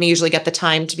 I'm not going to usually get the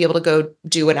time to be able to go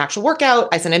do an actual workout.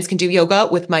 I sometimes can do yoga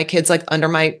with my kids, like under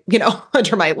my, you know,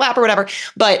 under my lap or whatever.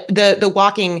 But the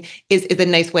walking is a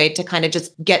nice way to kind of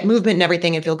just get movement and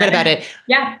everything and feel good about it.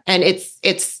 Yeah. And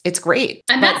it's great.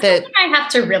 And that's something I have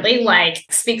to really like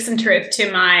speak some truth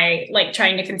to my like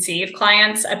trying to conceive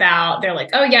clients about. They're like,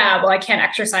 oh yeah, well, I can't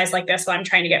exercise like this while I'm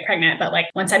trying to get pregnant. But like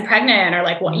once I'm pregnant, or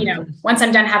like, well, you know, once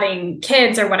I'm done having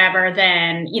kids or whatever,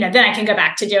 then then I can go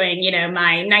back to doing,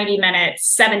 my 90 minutes,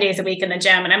 7 days a week in the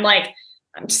gym. And I'm like,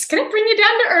 I'm just going to bring you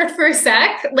down to earth for a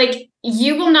sec. Like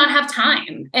you will not have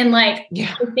time. And like,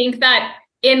 I think that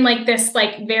in like this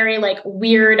like very like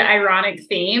weird, ironic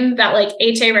theme that like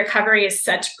HA recovery is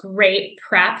such great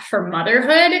prep for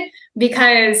motherhood,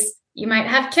 because you might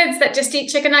have kids that just eat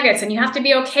chicken nuggets and you have to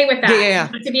be okay with that. Yeah.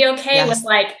 You have to be okay with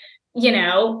like,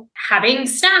 having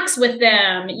snacks with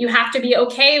them. You have to be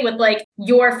okay with like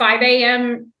your 5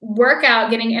 a.m.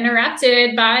 workout getting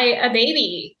interrupted by a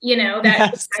baby,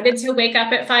 that decided to wake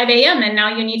up at 5 a.m. and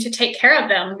now you need to take care of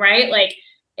them, right? Like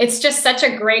it's just such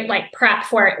a great like prep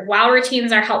for it. While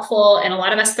routines are helpful and a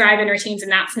lot of us thrive in routines,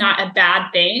 and that's not a bad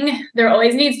thing, there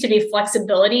always needs to be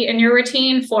flexibility in your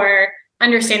routine for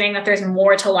understanding that there's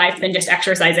more to life than just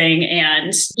exercising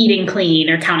and eating clean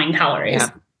or counting calories. Yeah.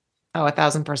 Oh,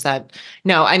 1,000%.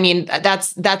 No, I mean,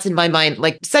 that's in my mind,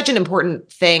 like such an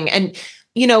important thing. And,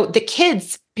 your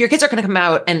kids are going to come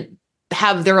out and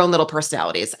have their own little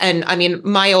personalities. And I mean,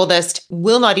 my oldest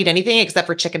will not eat anything except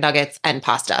for chicken nuggets and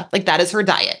pasta. Like that is her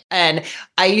diet. And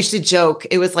I used to joke,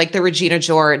 it was like the Regina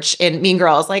George in Mean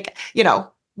Girls, like,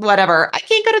 whatever. I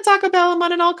can't go to Taco Bell. I'm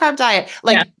on an all carb diet,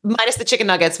 minus the chicken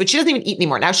nuggets, which she doesn't even eat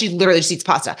anymore. Now she literally just eats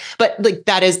pasta, but like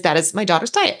that is my daughter's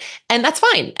diet, and that's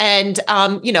fine. And,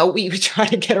 we try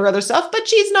to get her other stuff, but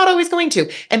she's not always going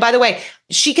to. And by the way,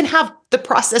 she can have the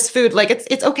processed food. Like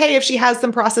it's okay if she has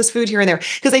some processed food here and there.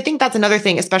 Cause I think that's another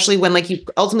thing, especially when like you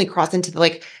ultimately cross into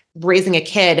like raising a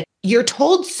kid, you're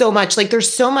told so much, like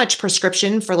there's so much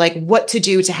prescription for like what to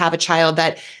do to have a child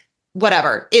that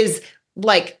whatever is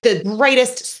like the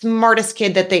brightest, smartest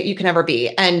kid that you can ever be.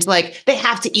 And like, they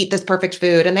have to eat this perfect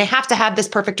food and they have to have this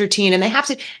perfect routine and they have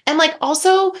to, and like,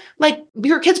 also like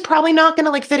your kid's probably not going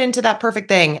to like fit into that perfect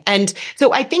thing. And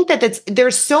so I think that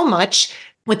there's so much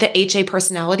with the HA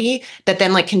personality that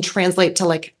then like can translate to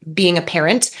like being a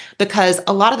parent, because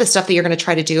a lot of the stuff that you're going to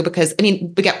try to do, because I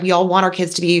mean, we all want our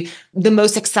kids to be the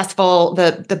most successful,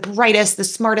 the brightest, the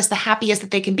smartest, the happiest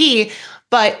that they can be.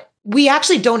 But we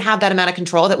actually don't have that amount of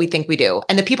control that we think we do.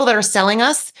 And the people that are selling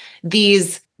us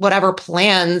these whatever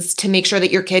plans to make sure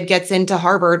that your kid gets into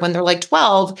Harvard when they're like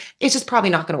 12, it's just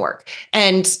probably not going to work.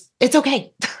 And it's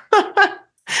okay.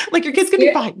 Like your kid's gonna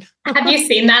be fine. Have you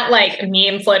seen that like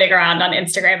meme floating around on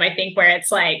Instagram? I think where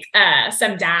it's like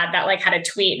some dad that like had a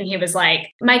tweet and he was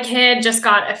like, my kid just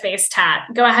got a face tat.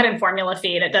 Go ahead and formula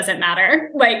feed. It doesn't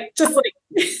matter. Like just like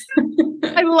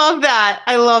I love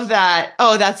that.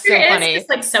 Oh, that's so funny. It's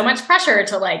like so much pressure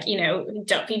to like,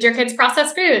 don't feed your kids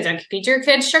processed foods, don't feed your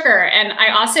kids sugar. And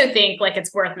I also think like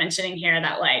it's worth mentioning here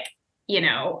that like,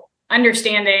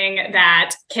 understanding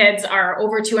that kids are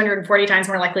over 240 times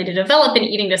more likely to develop an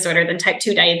eating disorder than type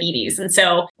 2 diabetes. And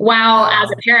so while as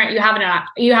a parent,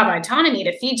 you have autonomy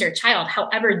to feed your child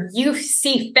however you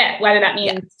see fit, whether that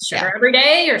means sugar every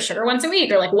day or sugar once a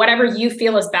week, or like whatever you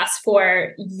feel is best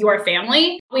for your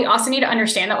family. We also need to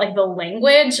understand that like the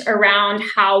language around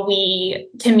how we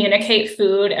communicate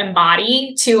food and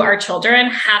body to our children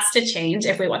has to change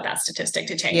if we want that statistic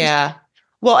to change. Yeah.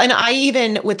 Well, and I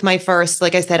even with my first,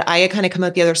 like I said, I had kind of come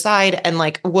out the other side and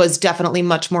like was definitely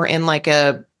much more in like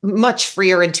a much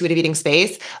freer intuitive eating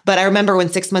space. But I remember when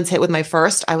 6 months hit with my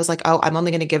first, I was like, oh, I'm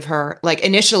only going to give her like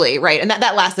initially. Right. And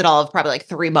that lasted all of probably like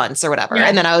 3 months or whatever. Yeah.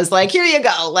 And then I was like, here you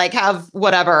go, like have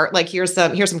whatever, like here's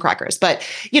some crackers. But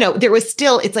there was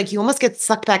still, it's like, you almost get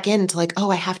sucked back into like, oh,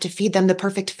 I have to feed them the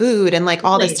perfect food and like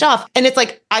all this stuff. And it's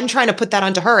like, I'm trying to put that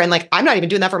onto her and like, I'm not even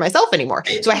doing that for myself anymore.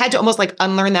 So I had to almost like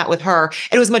unlearn that with her.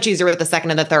 And it was much easier with the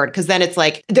second and the third. Cause then it's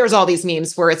like, there's all these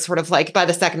memes where it's sort of like by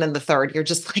the second and the third, you're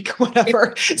just like,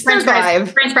 whatever. French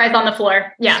fries on the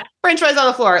floor. Yeah. French fries on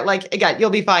the floor. Like, again,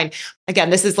 you'll be fine. Again,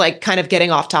 this is like kind of getting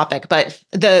off topic, but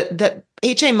the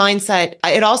HA mindset,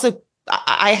 it also,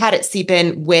 I had it seep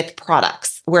in with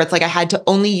products. where it's like I had to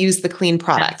only use the clean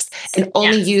products and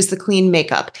only use the clean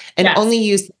makeup and only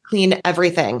use clean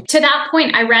everything. To that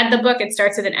point, I read the book, It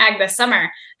Starts with an Egg, this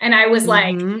summer. And I was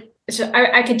like,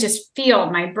 I could just feel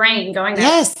my brain going,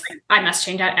 like, I must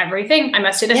change out everything. I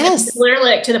must do this. It's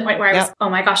literally like to the point where I was, oh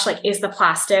my gosh, like, is the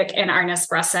plastic in our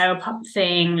Nespresso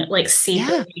thing like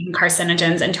seeping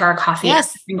carcinogens into our coffee every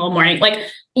single morning? Like,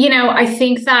 you know, I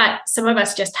think that some of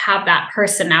us just have that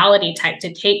personality type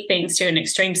to take things to an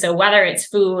extreme. So whether it's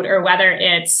food or whether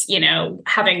it's, you know,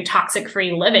 having toxic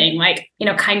free living, like, you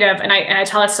know, kind of, and I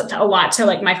tell us a lot to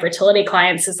like my fertility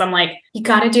clients is I'm like, you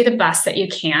got to do the best that you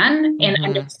can and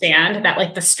understand that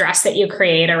like the stress that you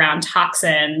create around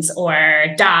toxins or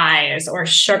dyes or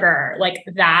sugar, like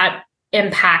that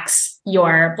impacts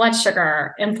your blood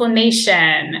sugar,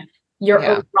 inflammation, your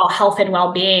overall health and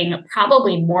well-being,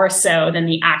 probably more so than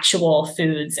the actual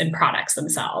foods and products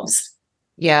themselves.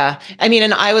 Yeah. I mean,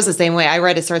 and I was the same way. I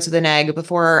read It Starts with an Egg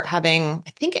before having,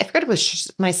 I forget it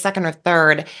was my second or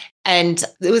third. And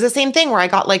it was the same thing where I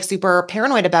got like super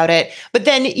paranoid about it. But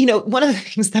then, you know, one of the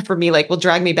things that for me, like will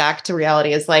drag me back to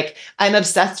reality is like, I'm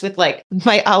obsessed with like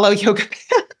my aloe yoga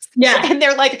pants. Yeah. And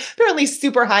they're like apparently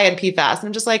super high in PFAS. And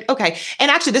I'm just like, okay.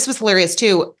 And actually this was hilarious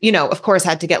too. You know, of course,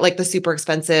 had to get like the super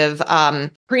expensive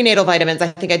prenatal vitamins. I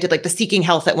think I did like the Seeking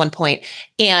Health at one point,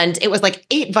 and it was like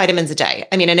 8 vitamins a day.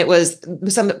 I mean, and it was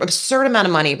some absurd amount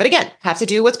of money, but again, have to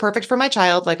do what's perfect for my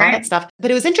child, like all that stuff.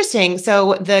 But it was interesting.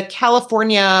 So the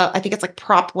California, I think it's like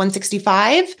Prop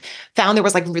 165 found there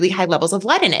was like really high levels of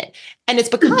lead in it. And it's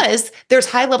because there's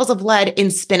high levels of lead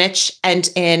in spinach and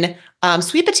in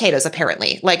sweet potatoes,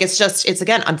 apparently. Like, it's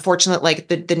again, unfortunate, like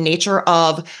the nature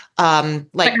of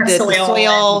like the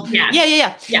soil.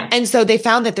 Yeah. And so they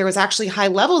found that there was actually high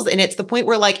levels in it to the point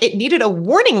where like it needed a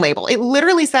warning label. It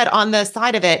literally said on the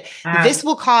side of it, this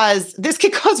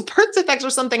could cause birth defects or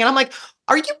something. And I'm like,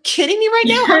 are you kidding me right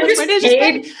now? How much money did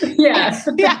you spend?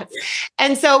 Yeah.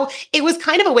 And so it was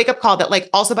kind of a wake up call that like,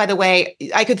 also, by the way,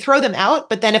 I could throw them out,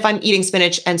 but then if I'm eating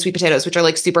spinach and sweet potatoes, which are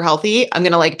like super healthy, I'm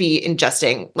going to like be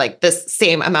ingesting like this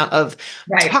same amount of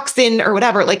toxin or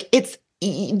whatever. Like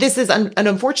this is an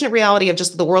unfortunate reality of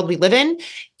just the world we live in.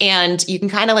 And you can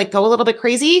kind of like go a little bit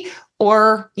crazy,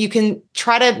 or you can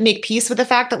try to make peace with the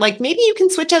fact that like, maybe you can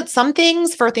switch out some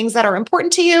things for things that are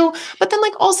important to you, but then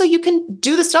like also you can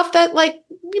do the stuff that like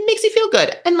makes you feel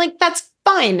good. And like, that's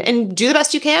fine. And do the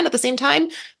best you can at the same time.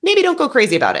 Maybe don't go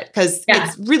crazy about it because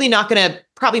it's really not going to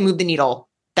probably move the needle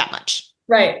that much.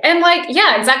 Right. And like,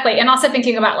 yeah, exactly. And also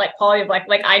thinking about like quality of life.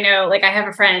 Like I know, like I have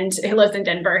a friend who lives in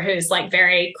Denver who's like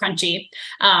very crunchy,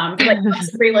 like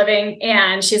free living.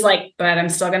 And she's like, but I'm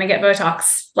still going to get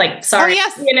Botox. Like, sorry,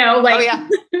 you know, like,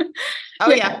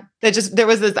 There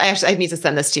was this, I need to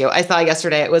send this to you. I saw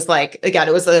yesterday, it was like, again,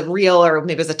 it was a reel or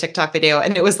maybe it was a TikTok video.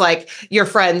 And it was like your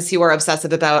friends who are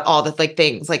obsessive about all the like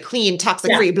things like clean,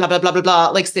 toxic free, blah, blah, blah, blah, blah,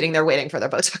 like sitting there waiting for their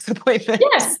Botox appointment.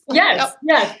 Yes. Which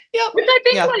I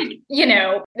think like, you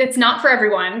know, it's not for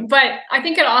everyone, but I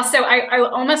think it also, I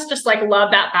almost just like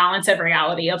love that balance of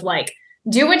reality of like,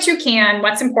 do what you can,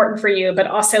 what's important for you, but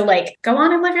also like go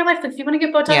on and live your life. Like if you want to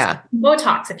get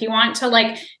Botox, if you want to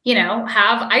like, you know,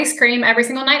 have ice cream every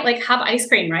single night, like have ice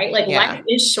cream, right? Like life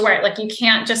is short. Like you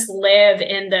can't just live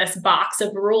in this box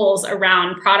of rules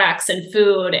around products and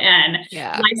food and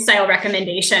lifestyle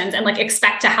recommendations and like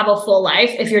expect to have a full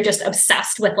life if you're just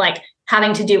obsessed with like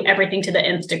having to do everything to the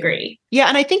nth degree. Yeah.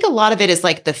 And I think a lot of it is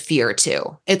like the fear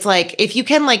too. It's like, if you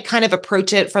can like kind of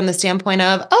approach it from the standpoint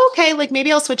of, okay, like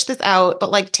maybe I'll switch this out,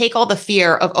 but like take all the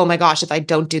fear of, oh my gosh, if I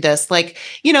don't do this, like,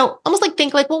 you know, almost like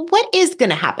think like, well, what is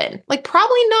going to happen? Like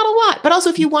probably not a lot, but also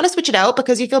if you want to switch it out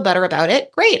because you feel better about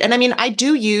it, great. And I mean, I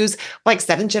do use like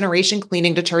 7th generation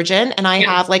cleaning detergent, and I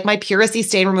have like my Puracy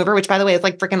stain remover, which by the way is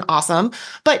like freaking awesome.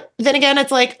 But then again,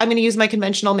 it's like, I'm going to use my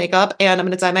conventional makeup and I'm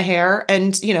going to dye my hair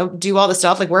and, you know, do all the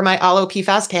stuff, like wear my aloe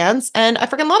PFAS pants, and I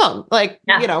freaking love them. Like,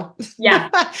 you know, do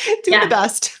the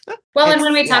best. Well, and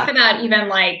when we talk about even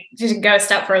like, to go a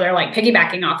step further, like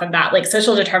piggybacking off of that, like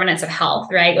social determinants of health,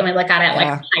 right? When we look at it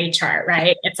like a pie chart,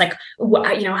 right? It's like,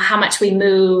 you know, how much we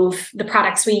move, the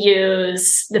products we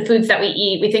use, the foods that we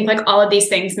eat. We think like all of these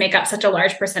things make up such a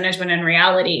large percentage when in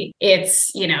reality,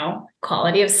 it's, you know,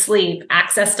 quality of sleep,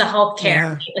 access to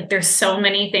healthcare. Right? Like there's so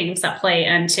many things that play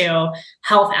into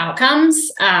health outcomes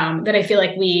that I feel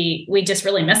like we just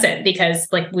really miss it because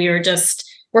like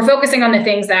we're focusing on the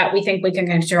things that we think we can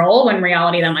control when in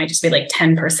reality that might just be like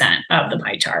 10% of the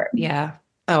pie chart. Yeah.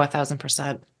 Oh,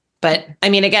 1,000%. But I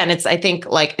mean, again, it's, I think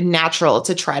like natural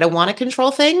to try to want to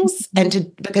control things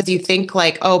and because you think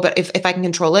like, oh, but if I can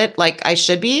control it, like I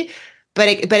should be, but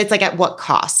it's like at what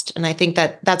cost? And I think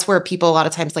that that's where people a lot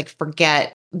of times like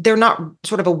forget they're not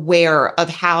sort of aware of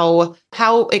how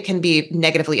it can be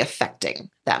negatively affecting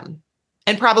them.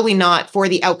 And probably not for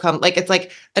the outcome. Like it's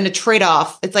like a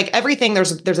trade-off. It's like everything,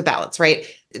 there's a balance, right?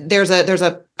 There's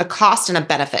a cost and a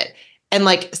benefit. And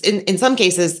like in some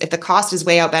cases, if the cost is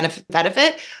way out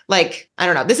benefit, like, I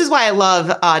don't know. This is why I love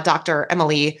Dr.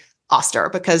 Emily Oster,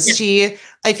 because she,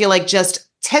 I feel like, just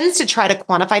tends to try to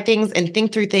quantify things and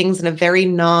think through things in a very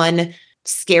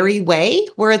non-scary way,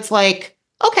 where it's like,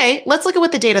 okay, let's look at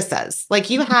what the data says.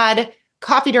 Like you had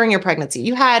coffee during your pregnancy.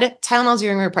 You had Tylenol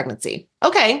during your pregnancy.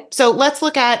 Okay, so let's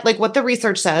look at like what the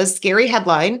research says. Scary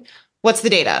headline. What's the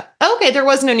data? Okay, there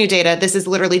was no new data. This is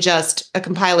literally just a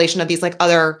compilation of these like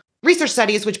other research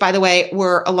studies, which by the way,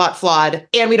 were a lot flawed.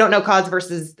 And we don't know cause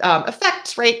versus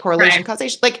effect, right? Correlation,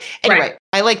 causation. Like anyway,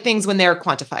 I like things when they're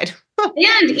quantified.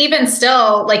 And even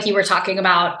still, like you were talking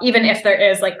about, even if there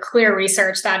is like clear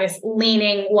research that is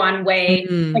leaning one way,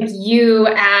 like you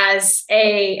as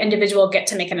a individual get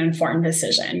to make an informed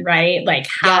decision, right? Like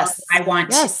how I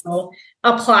want to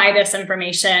apply this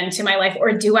information to my life,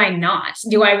 or do I not?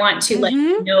 Do I want to like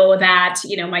know that,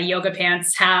 my yoga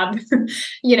pants have,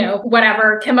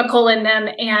 whatever chemical in them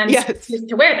and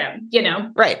to wear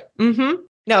them, Right.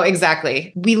 No,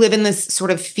 exactly. We live in this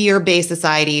sort of fear-based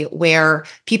society where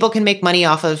people can make money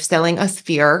off of selling us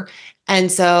fear.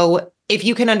 And so if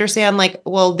you can understand like,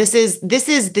 well, this is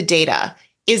the data.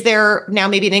 Is there now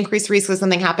maybe an increased risk of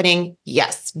something happening?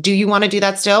 Yes. Do you want to do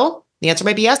that still? The answer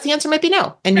might be yes. The answer might be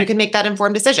no. And you can make that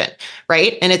informed decision.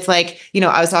 Right. And it's like,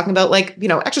 I was talking about like,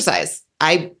 exercise.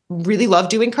 I really love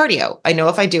doing cardio. I know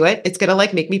if I do it, it's going to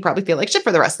like make me probably feel like shit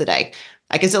for the rest of the day.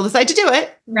 I can still decide to do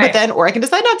it, but then, or I can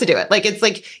decide not to do it. Like, it's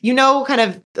like, kind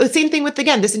of the same thing with,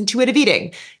 again, this intuitive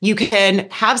eating. You can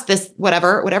have this,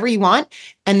 whatever you want.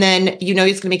 And then, it's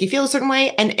going to make you feel a certain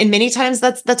way. And many times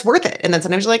that's worth it. And then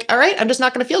sometimes you're like, all right, I'm just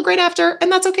not going to feel great after. And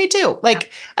that's okay too.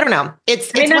 Like, I don't know.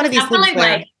 It's one of these things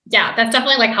where, that's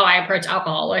definitely like how I approach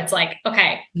alcohol, where it's like,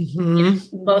 okay,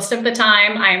 most of the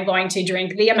time I am going to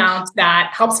drink the amount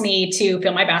that helps me to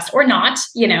feel my best or not,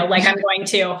 like I'm going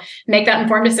to make that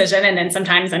informed decision. And then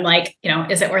sometimes I'm like,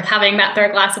 is it worth having that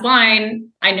third glass of wine?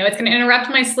 I know it's going to interrupt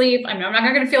my sleep. I know I'm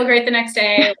not going to feel great the next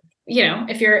day.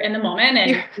 If you're in the moment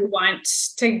and you want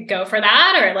to go for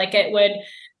that, or like it would,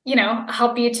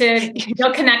 help you to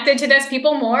feel connected to those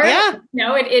people more. Yeah.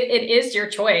 It is your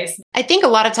choice. I think a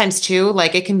lot of times too,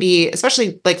 like it can be,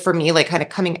 especially like for me, like kind of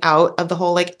coming out of the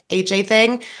whole like HA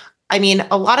thing. I mean,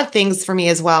 a lot of things for me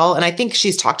as well. And I think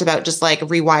she's talked about just like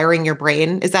rewiring your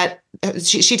brain. Is that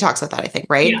she talks about that, I think,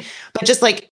 right? Yeah. But just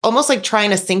like almost like trying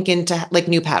to sink into like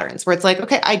new patterns where it's like,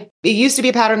 okay, it used to be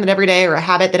a pattern that every day, or a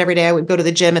habit that every day I would go to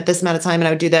the gym at this amount of time and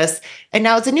I would do this. And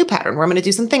now it's a new pattern where I'm going to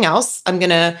do something else. I'm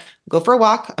going to go for a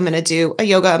walk. I'm going to do a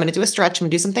yoga. I'm going to do a stretch. I'm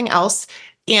going to do something else.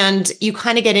 And you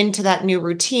kind of get into that new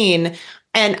routine.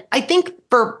 And I think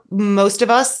for most of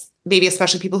us, maybe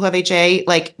especially people who have HA,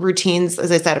 like routines,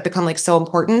 as I said, have become like so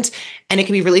important, and it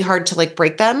can be really hard to like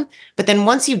break them. But then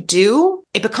once you do,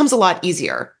 it becomes a lot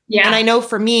easier. Yeah. And I know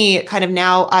for me, kind of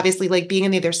now, obviously, like being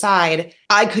on the other side,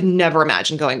 I could never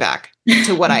imagine going back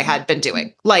to what I had been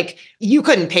doing. Like you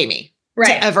couldn't pay me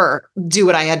to ever do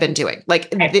what I had been doing. Like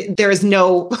there is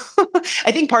no,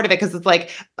 I think part of it, because it's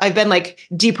like, I've been like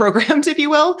deprogrammed, if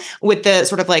you will, with the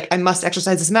sort of like, I must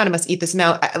exercise this amount, I must eat this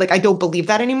amount. I don't believe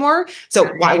that anymore.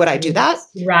 So why would I do that?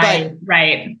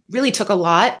 Right. Really took a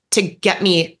lot to get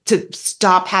me to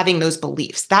stop having those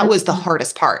beliefs. That was the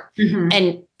hardest part.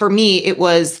 And for me, it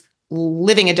was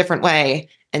living a different way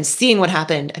and seeing what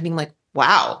happened and being like,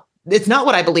 wow, it's not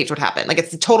what I believed would happen. Like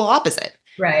it's the total opposite.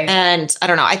 Right. And I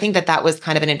don't know. I think that was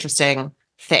kind of an interesting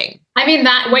thing. I mean,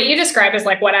 that what you described is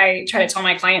like what I try to tell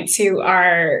my clients who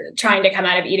are trying to come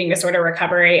out of eating disorder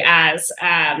recovery as,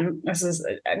 this is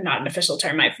not an official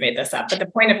term, I've made this up, but the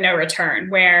point of no return,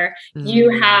 where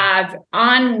you have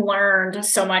unlearned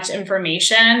so much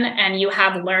information and you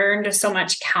have learned so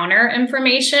much counter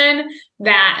information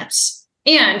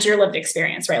and your lived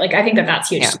experience, right? Like, I think that's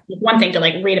huge. Yeah. One thing to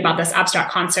like read about this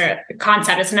abstract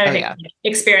concept is another thing to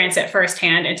experience it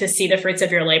firsthand and to see the fruits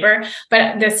of your labor.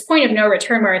 But this point of no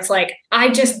return where it's like,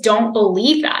 I just don't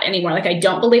believe that anymore. Like, I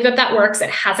don't believe that works. It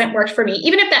hasn't worked for me.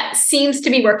 Even if that seems to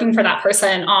be working for that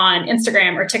person on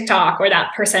Instagram or TikTok, or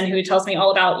that person who tells me all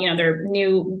about, their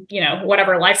new,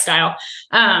 whatever lifestyle.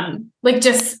 Like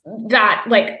just that,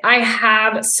 like I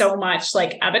have so much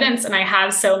like evidence and I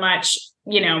have so much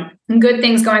good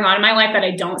things going on in my life that I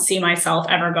don't see myself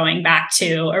ever going back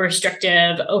to a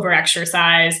restrictive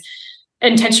overexercise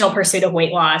intentional pursuit of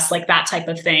weight loss, like that type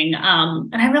of thing.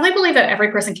 And I really believe that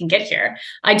every person can get here.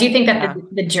 I do think that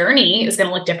the journey is going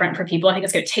to look different for people. I think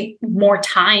it's going to take more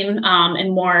time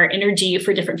and more energy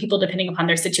for different people, depending upon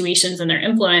their situations and their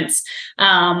influence.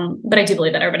 But I do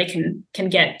believe that everybody can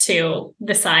get to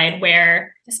the side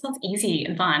where this feels easy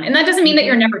and fun. And that doesn't mean that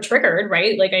you're never triggered,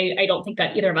 right? Like, I don't think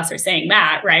that either of us are saying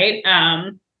that, right?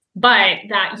 But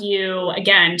that you,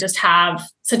 again, just have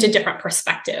such a different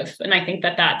perspective. And I think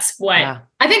that that's what,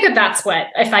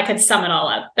 if I could sum it all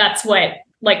up, that's what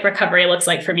like recovery looks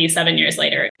like for me 7 years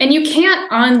later. And you can't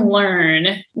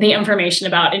unlearn the information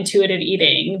about intuitive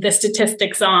eating, the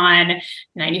statistics on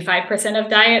 95% of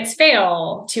diets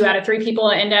fail. 2 out of 3 people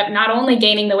end up not only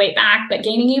gaining the weight back, but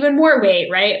gaining even more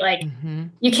weight, right? Like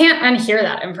you can't unhear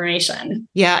that information.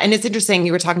 Yeah. And it's interesting.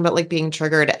 You were talking about like being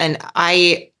triggered. And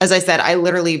as I said, I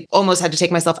literally almost had to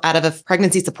take myself out of a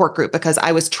pregnancy support group because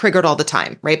I was triggered all the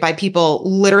time, right? By people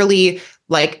literally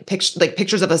like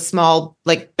pictures of a small,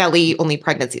 like belly only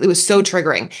pregnancy. It was so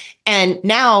triggering. And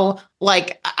now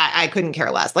like, I couldn't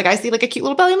care less. Like I see like a cute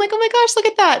little belly. I'm like, oh my gosh, look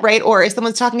at that. Right. Or if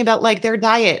someone's talking about like their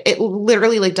diet, it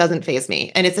literally like doesn't faze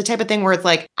me. And it's the type of thing where it's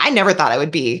like, I never thought I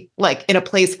would be like in a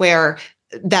place where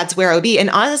that's where I would be. And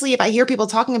honestly, if I hear people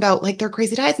talking about like their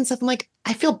crazy diets and stuff, I'm like,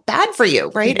 I feel bad for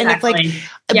you. Right. Exactly. And it's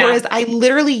like, whereas I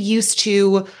literally used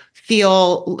to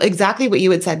feel exactly what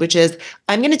you had said, which is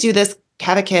I'm going to do this,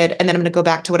 have a kid, and then I'm going to go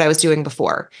back to what I was doing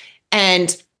before.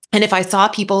 And if I saw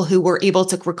people who were able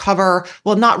to recover,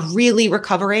 well, not really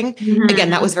recovering, again,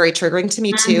 that was very triggering to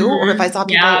me too. Or if I saw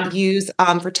people use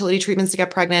fertility treatments to get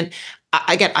pregnant,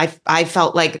 I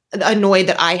felt like annoyed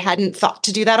that I hadn't thought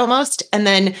to do that almost. And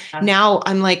then now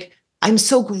I'm like, I'm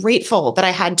so grateful that I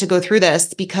had to go through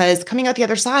this because coming out the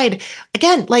other side,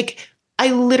 again, like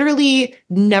I literally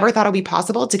never thought it would be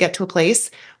possible to get to a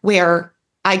place where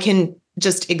I can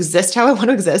just exist how I want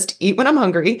to exist, eat when I'm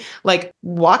hungry, like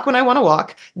walk when I want to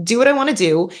walk, do what I want to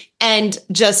do. And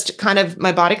just kind of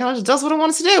my body kind of just does what it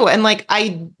wants to do. And like,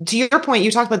 to your point, you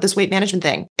talked about this weight management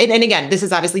thing. And again, this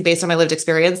is obviously based on my lived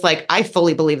experience. Like I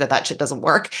fully believe that shit doesn't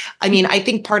work. I mean, I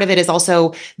think part of it is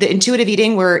also the intuitive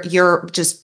eating where you're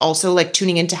just also like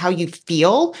tuning into how you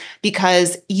feel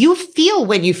because you feel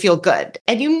when you feel good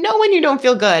and you know when you don't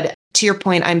feel good. To your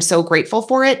point, I'm so grateful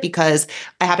for it because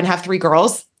I happen to have 3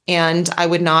 girls. And I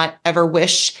would not ever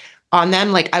wish on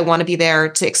them. Like, I want to be there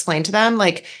to explain to them,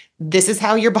 like, this is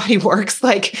how your body works.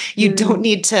 Like, you don't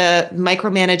need to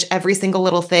micromanage every single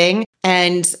little thing.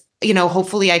 And, you know,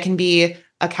 hopefully I can be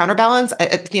a counterbalance.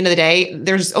 At the end of the day,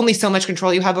 there's only so much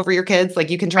control you have over your kids.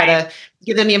 Like, you can try to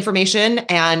give them the information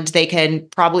and they can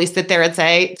probably sit there and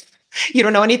say, you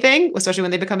don't know anything, especially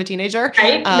when they become a teenager.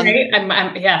 Right.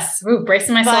 I'm yes. Ooh,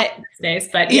 bracing myself these days,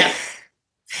 but yeah.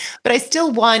 But I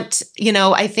still want, you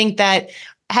know, I think that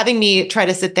having me try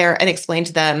to sit there and explain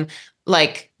to them,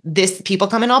 like, this, people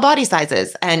come in all body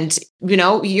sizes and, you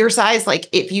know, your size, like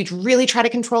if you really try to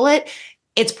control it,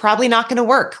 it's probably not going to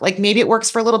work. Like maybe it works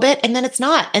for a little bit and then it's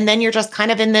not. And then you're just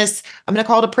kind of in this, I'm going to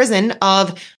call it a prison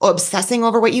of obsessing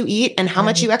over what you eat and how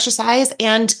much you exercise.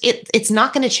 And it's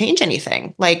not going to change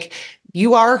anything. Like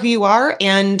you are who you are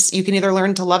and you can either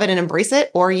learn to love it and embrace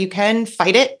it, or you can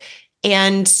fight it.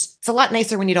 And it's a lot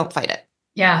nicer when you don't fight it.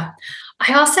 Yeah.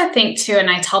 I also think too,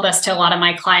 and I tell this to a lot of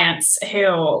my clients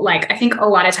who, like, I think a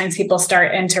lot of times people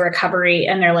start into recovery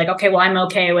and they're like, okay, well, I'm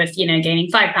okay with, you know, gaining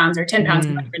 5 pounds or 10 pounds.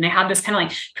 And they have this kind of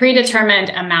like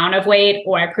predetermined amount of weight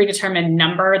or a predetermined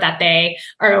number that they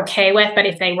are okay with. But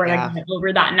if they were like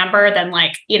over that number, then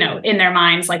like, you know, in their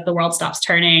minds, like the world stops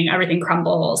turning, everything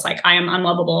crumbles. Like I am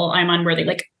unlovable, I'm unworthy.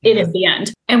 Like it is the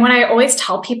end. And what I always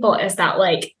tell people is that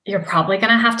like, you're probably going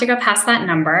to have to go past that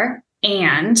number,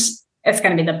 and it's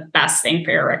going to be the best thing for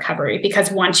your recovery,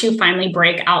 because once you finally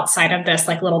break outside of this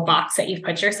like little box that you've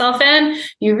put yourself in,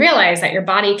 you realize that your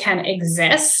body can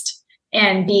exist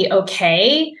and be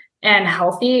okay and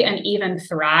healthy and even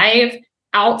thrive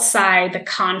outside the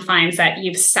confines that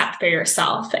you've set for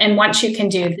yourself. And once you can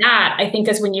do that, I think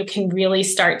is when you can really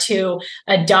start to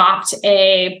adopt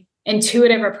a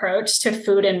intuitive approach to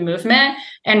food and movement,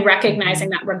 and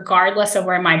recognizing that regardless of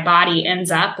where my body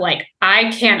ends up, like I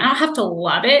don't have to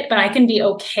love it, but I can be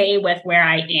okay with where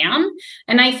I am.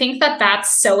 And I think that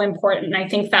that's so important. And I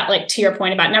think that, like, to your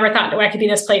point about never thought that I could be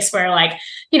this place where, like,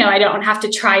 you know, I don't have to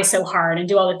try so hard and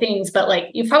do all the things, but like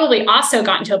you've probably also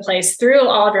gotten to a place through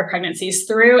all of your pregnancies,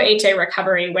 through HA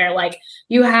recovery, where like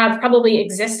you have probably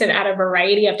existed at a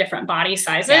variety of different body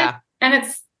sizes, and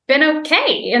it's been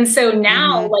okay. And so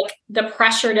now like the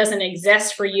pressure doesn't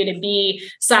exist for you to be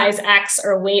size X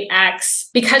or weight X,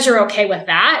 because you're okay with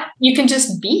that. You can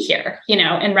just be here, you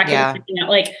know, and recognizing that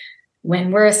like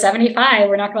when we're 75,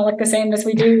 we're not going to look the same as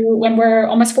we do when we're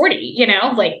almost 40, you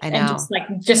know, like, I know.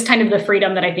 and just kind of the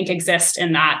freedom that I think exists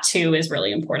in that too is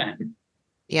really important.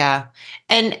 Yeah.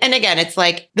 And again, it's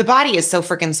like the body is so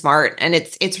freaking smart, and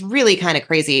it's really kind of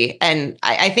crazy. And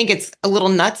I think it's a little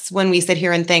nuts when we sit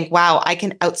here and think, wow, I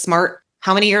can outsmart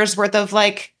how many years worth of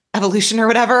like evolution or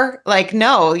whatever. Like,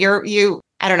 no,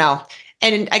 I don't know.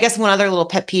 And I guess one other little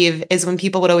pet peeve is when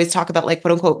people would always talk about like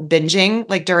quote unquote binging,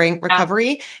 like during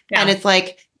recovery. Yeah. And it's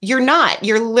like, you're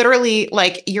literally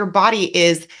like, your body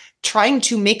is trying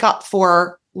to make up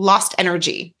for lost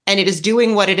energy, and it is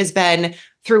doing what it has been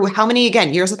through how many,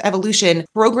 again, years of evolution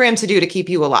programmed to do to keep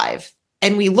you alive.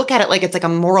 And we look at it like it's like a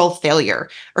moral failure,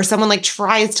 or someone like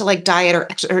tries to like diet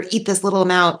or eat this little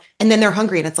amount, and then they're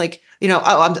hungry and it's like,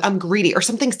 oh, I'm greedy or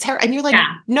something's terrible. And you're like,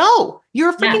 no, you're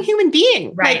a freaking human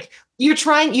being. Right. Like, you're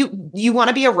trying, you want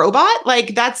to be a robot?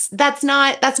 Like that's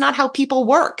not how people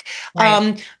work.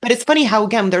 Right. But it's funny how,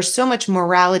 again, there's so much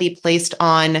morality placed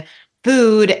on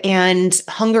food, and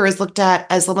hunger is looked at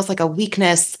as almost like a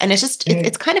weakness. And it's just,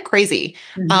 it's kind of crazy.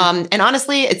 Mm-hmm. And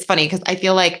honestly, it's funny because I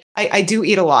feel like I do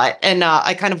eat a lot, and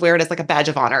I kind of wear it as like a badge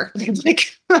of honor.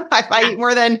 Like I eat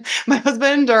more than my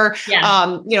husband or,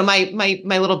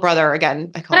 my little brother,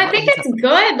 again. I think it's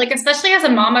good. Like, especially as a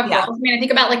mom of girls. I mean, I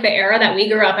think about like the era that we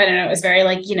grew up in, and it was very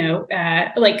like,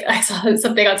 like I saw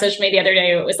something on social media the other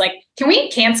day. It was like, can we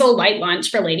cancel light lunch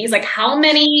for ladies? Like, how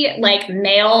many like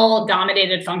male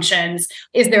dominated functions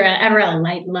is there ever a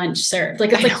light lunch served?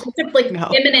 Like, it's like such a like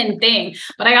feminine thing.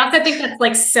 But I also think that's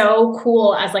like so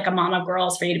cool as like a mom of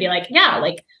girls for you to be like, yeah,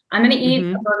 like I'm going to eat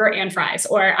a burger and fries,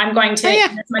 or I'm going to eat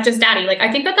as much as daddy. Like,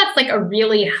 I think that that's like a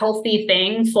really healthy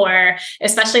thing for,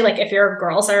 especially like if your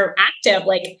girls are active,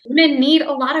 like women need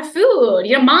a lot of food,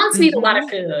 moms need a lot of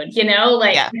food,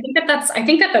 like, I think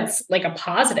that that's like a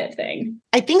positive thing.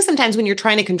 I think sometimes when you're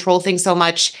trying to control things so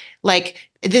much, like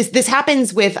this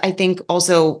happens with, I think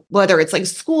also, whether it's like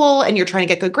school and you're trying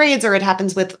to get good grades, or it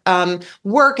happens with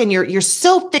work and you're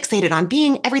so fixated on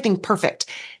being everything perfect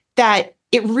that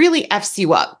it really F's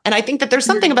you up. And I think that there's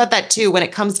something about that too, when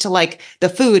it comes to like the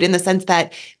food, in the sense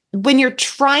that when you're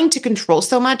trying to control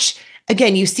so much,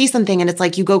 again, you see something and it's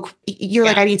like, you're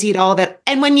like, I need to eat all of it.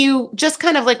 And when you just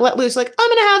kind of like let loose, like, I'm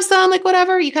going to have some, like,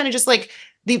 whatever, you kind of just like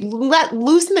let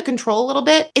loosen the control a little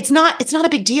bit. It's not a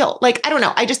big deal. Like, I don't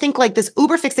know. I just think like this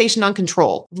uber fixation on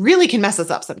control really can mess us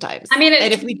up sometimes. I mean,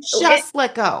 and if we just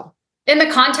let go. In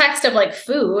the context of like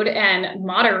food and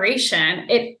moderation,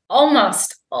 it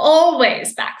almost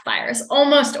always backfires,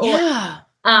 almost always.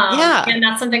 And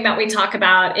that's something that we talk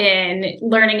about in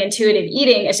learning intuitive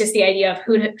eating. It's just the idea of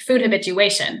food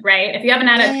habituation, right? If you haven't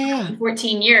had it for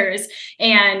 14 years,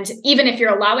 and even if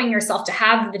you're allowing yourself to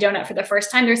have the donut for the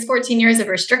first time, there's 14 years of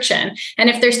restriction. And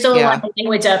if there's still a lot of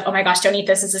language of, oh my gosh, don't eat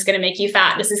this. This is going to make you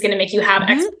fat. This is going to make you have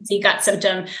XYZ gut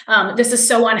symptom. This is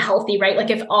so unhealthy, right?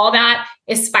 Like, if all that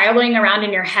is spiraling around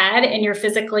in your head and you're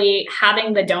physically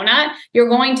having the donut, you're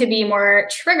going to be more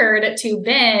triggered to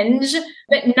binge,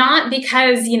 but not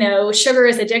because, sugar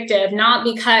is addictive, not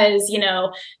because,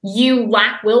 you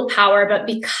lack willpower, but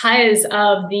because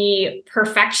of the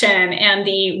perfection and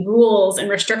the rules and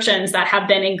restrictions that have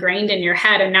been ingrained in your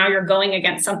head. And now you're going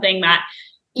against something that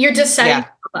you're just setting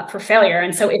yourself up for failure.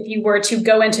 And so if you were to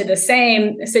go into the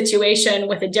same situation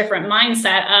with a different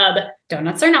mindset of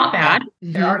donuts are not bad,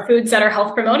 there are foods that are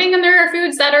health promoting, and there are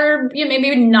foods that are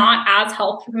maybe not as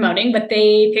health promoting, but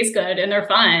they taste good and they're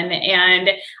fun. And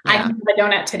I can have a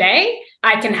donut today.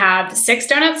 I can have 6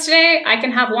 donuts today. I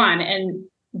can have 1. And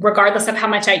regardless of how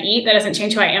much I eat, that doesn't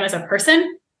change who I am as a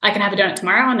person. I can have a donut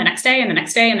tomorrow, and the next day, and the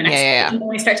next day, and the next day. And when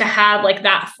we start to have like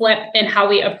that flip in how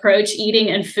we approach eating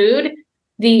and food,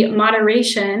 the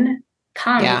moderation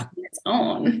comes on its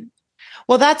own.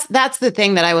 Well, that's the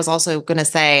thing that I was also going to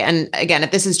say. And again, if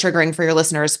this is triggering for your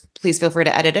listeners, please feel free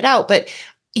to edit it out. But,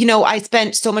 I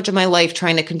spent so much of my life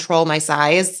trying to control my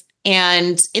size.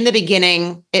 And in the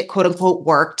beginning, it quote unquote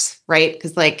worked, right?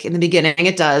 Because like in the beginning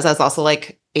it does. I was also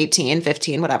like 18,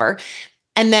 15, whatever.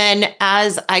 And then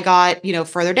as I got,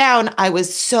 further down, I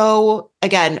was so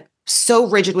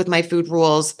rigid with my food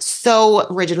rules, so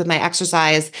rigid with my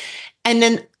exercise. And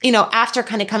then, after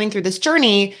kind of coming through this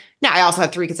journey, now I also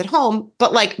have 3 kids at home,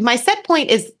 but like my set point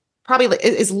is probably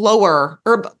is lower,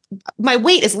 or my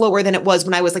weight is lower than it was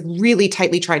when I was like really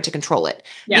tightly trying to control it,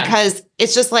 because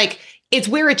it's just like, it's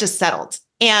where it just settled.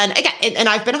 And again, and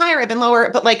I've been higher, I've been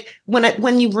lower, but like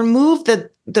when you remove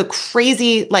the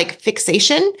crazy like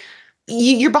fixation,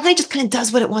 your body just kind of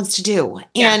does what it wants to do.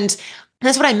 And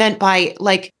that's what I meant by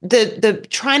like the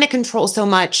trying to control so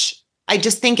much. I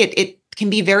just think it can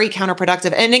be very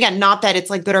counterproductive. And again, not that it's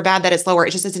like good or bad that it's lower.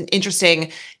 It just is an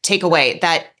interesting takeaway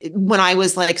that when I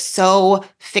was like so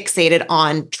fixated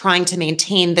on trying to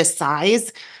maintain this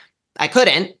size, I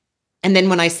couldn't. And then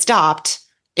when I stopped,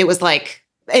 it was like,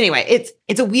 anyway, it's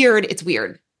weird.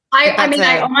 I mean,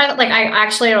 I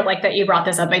actually don't like that you brought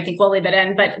this up. I think we'll leave it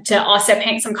in, but to also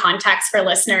paint some context for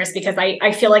listeners, because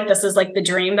I feel like this is like the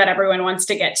dream that everyone wants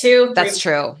to get to. That's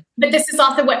true. But this is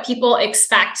also what people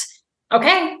expect.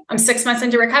 Okay, I'm 6 months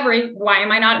into recovery. Why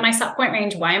am I not at my set point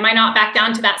range? Why am I not back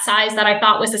down to that size that I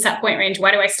thought was the set point range?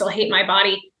 Why do I still hate my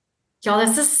body? Y'all,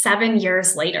 this is 7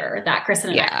 years later that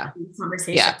Kristen and I had this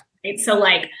conversation. Yeah. Right? So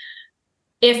like,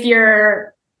 if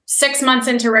you're 6 months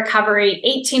into recovery,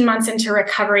 18 months into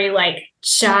recovery, like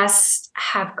just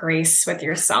have grace with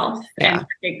yourself and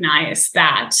recognize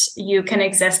that you can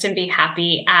exist and be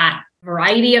happy at a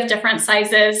variety of different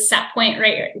sizes. Set point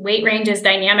weight range is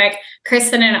dynamic.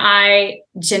 Kristen and I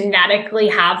genetically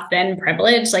have been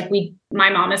privileged. Like my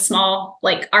mom is small,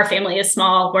 like our family is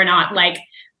small. We're not like,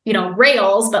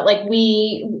 rails, but like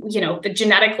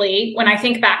genetically, when I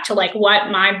think back to like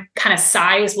what my kind of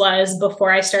size was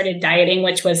before I started dieting,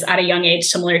 which was at a young age,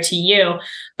 similar to you,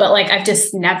 but like, I've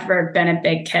just never been a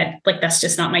big kid. Like, that's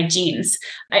just not my genes.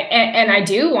 And I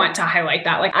do want to highlight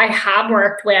that. Like, I have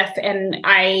worked with, and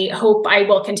I hope I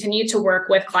will continue to work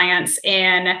with clients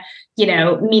in,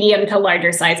 medium to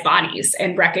larger size bodies,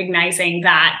 and recognizing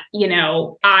that,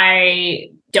 I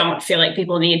don't feel like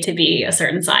people need to be a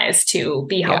certain size to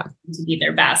be healthy, to be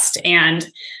their best. And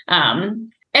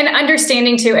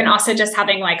understanding too, and also just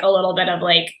having like a little bit of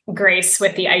like grace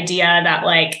with the idea that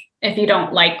like, if you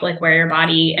don't like where your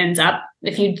body ends up,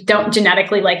 if you don't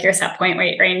genetically like your set point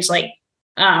weight range, like,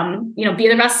 be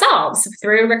their best selves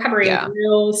through recovery,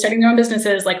 through starting their own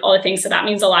businesses, like all the things. So that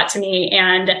means a lot to me.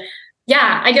 And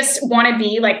I just want to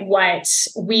be like what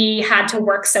we had to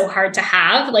work so hard to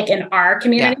have, like in our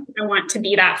community. I want to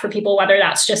be that for people, whether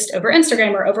that's just over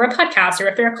Instagram or over a podcast, or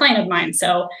if they're a client of mine.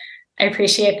 So I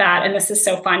appreciate that. And this is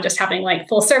so fun, just having like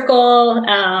full circle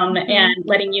and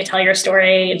letting you tell your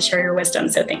story and share your wisdom.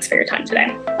 So thanks for your time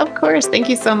today. Of course. Thank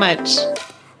you so much.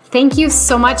 Thank you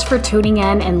so much for tuning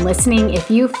in and listening. If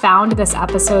you found this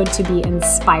episode to be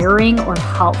inspiring or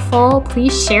helpful,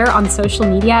 please share on social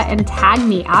media and tag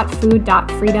me at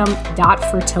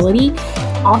food.freedom.fertility.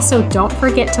 Also, don't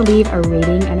forget to leave a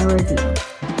rating and a review.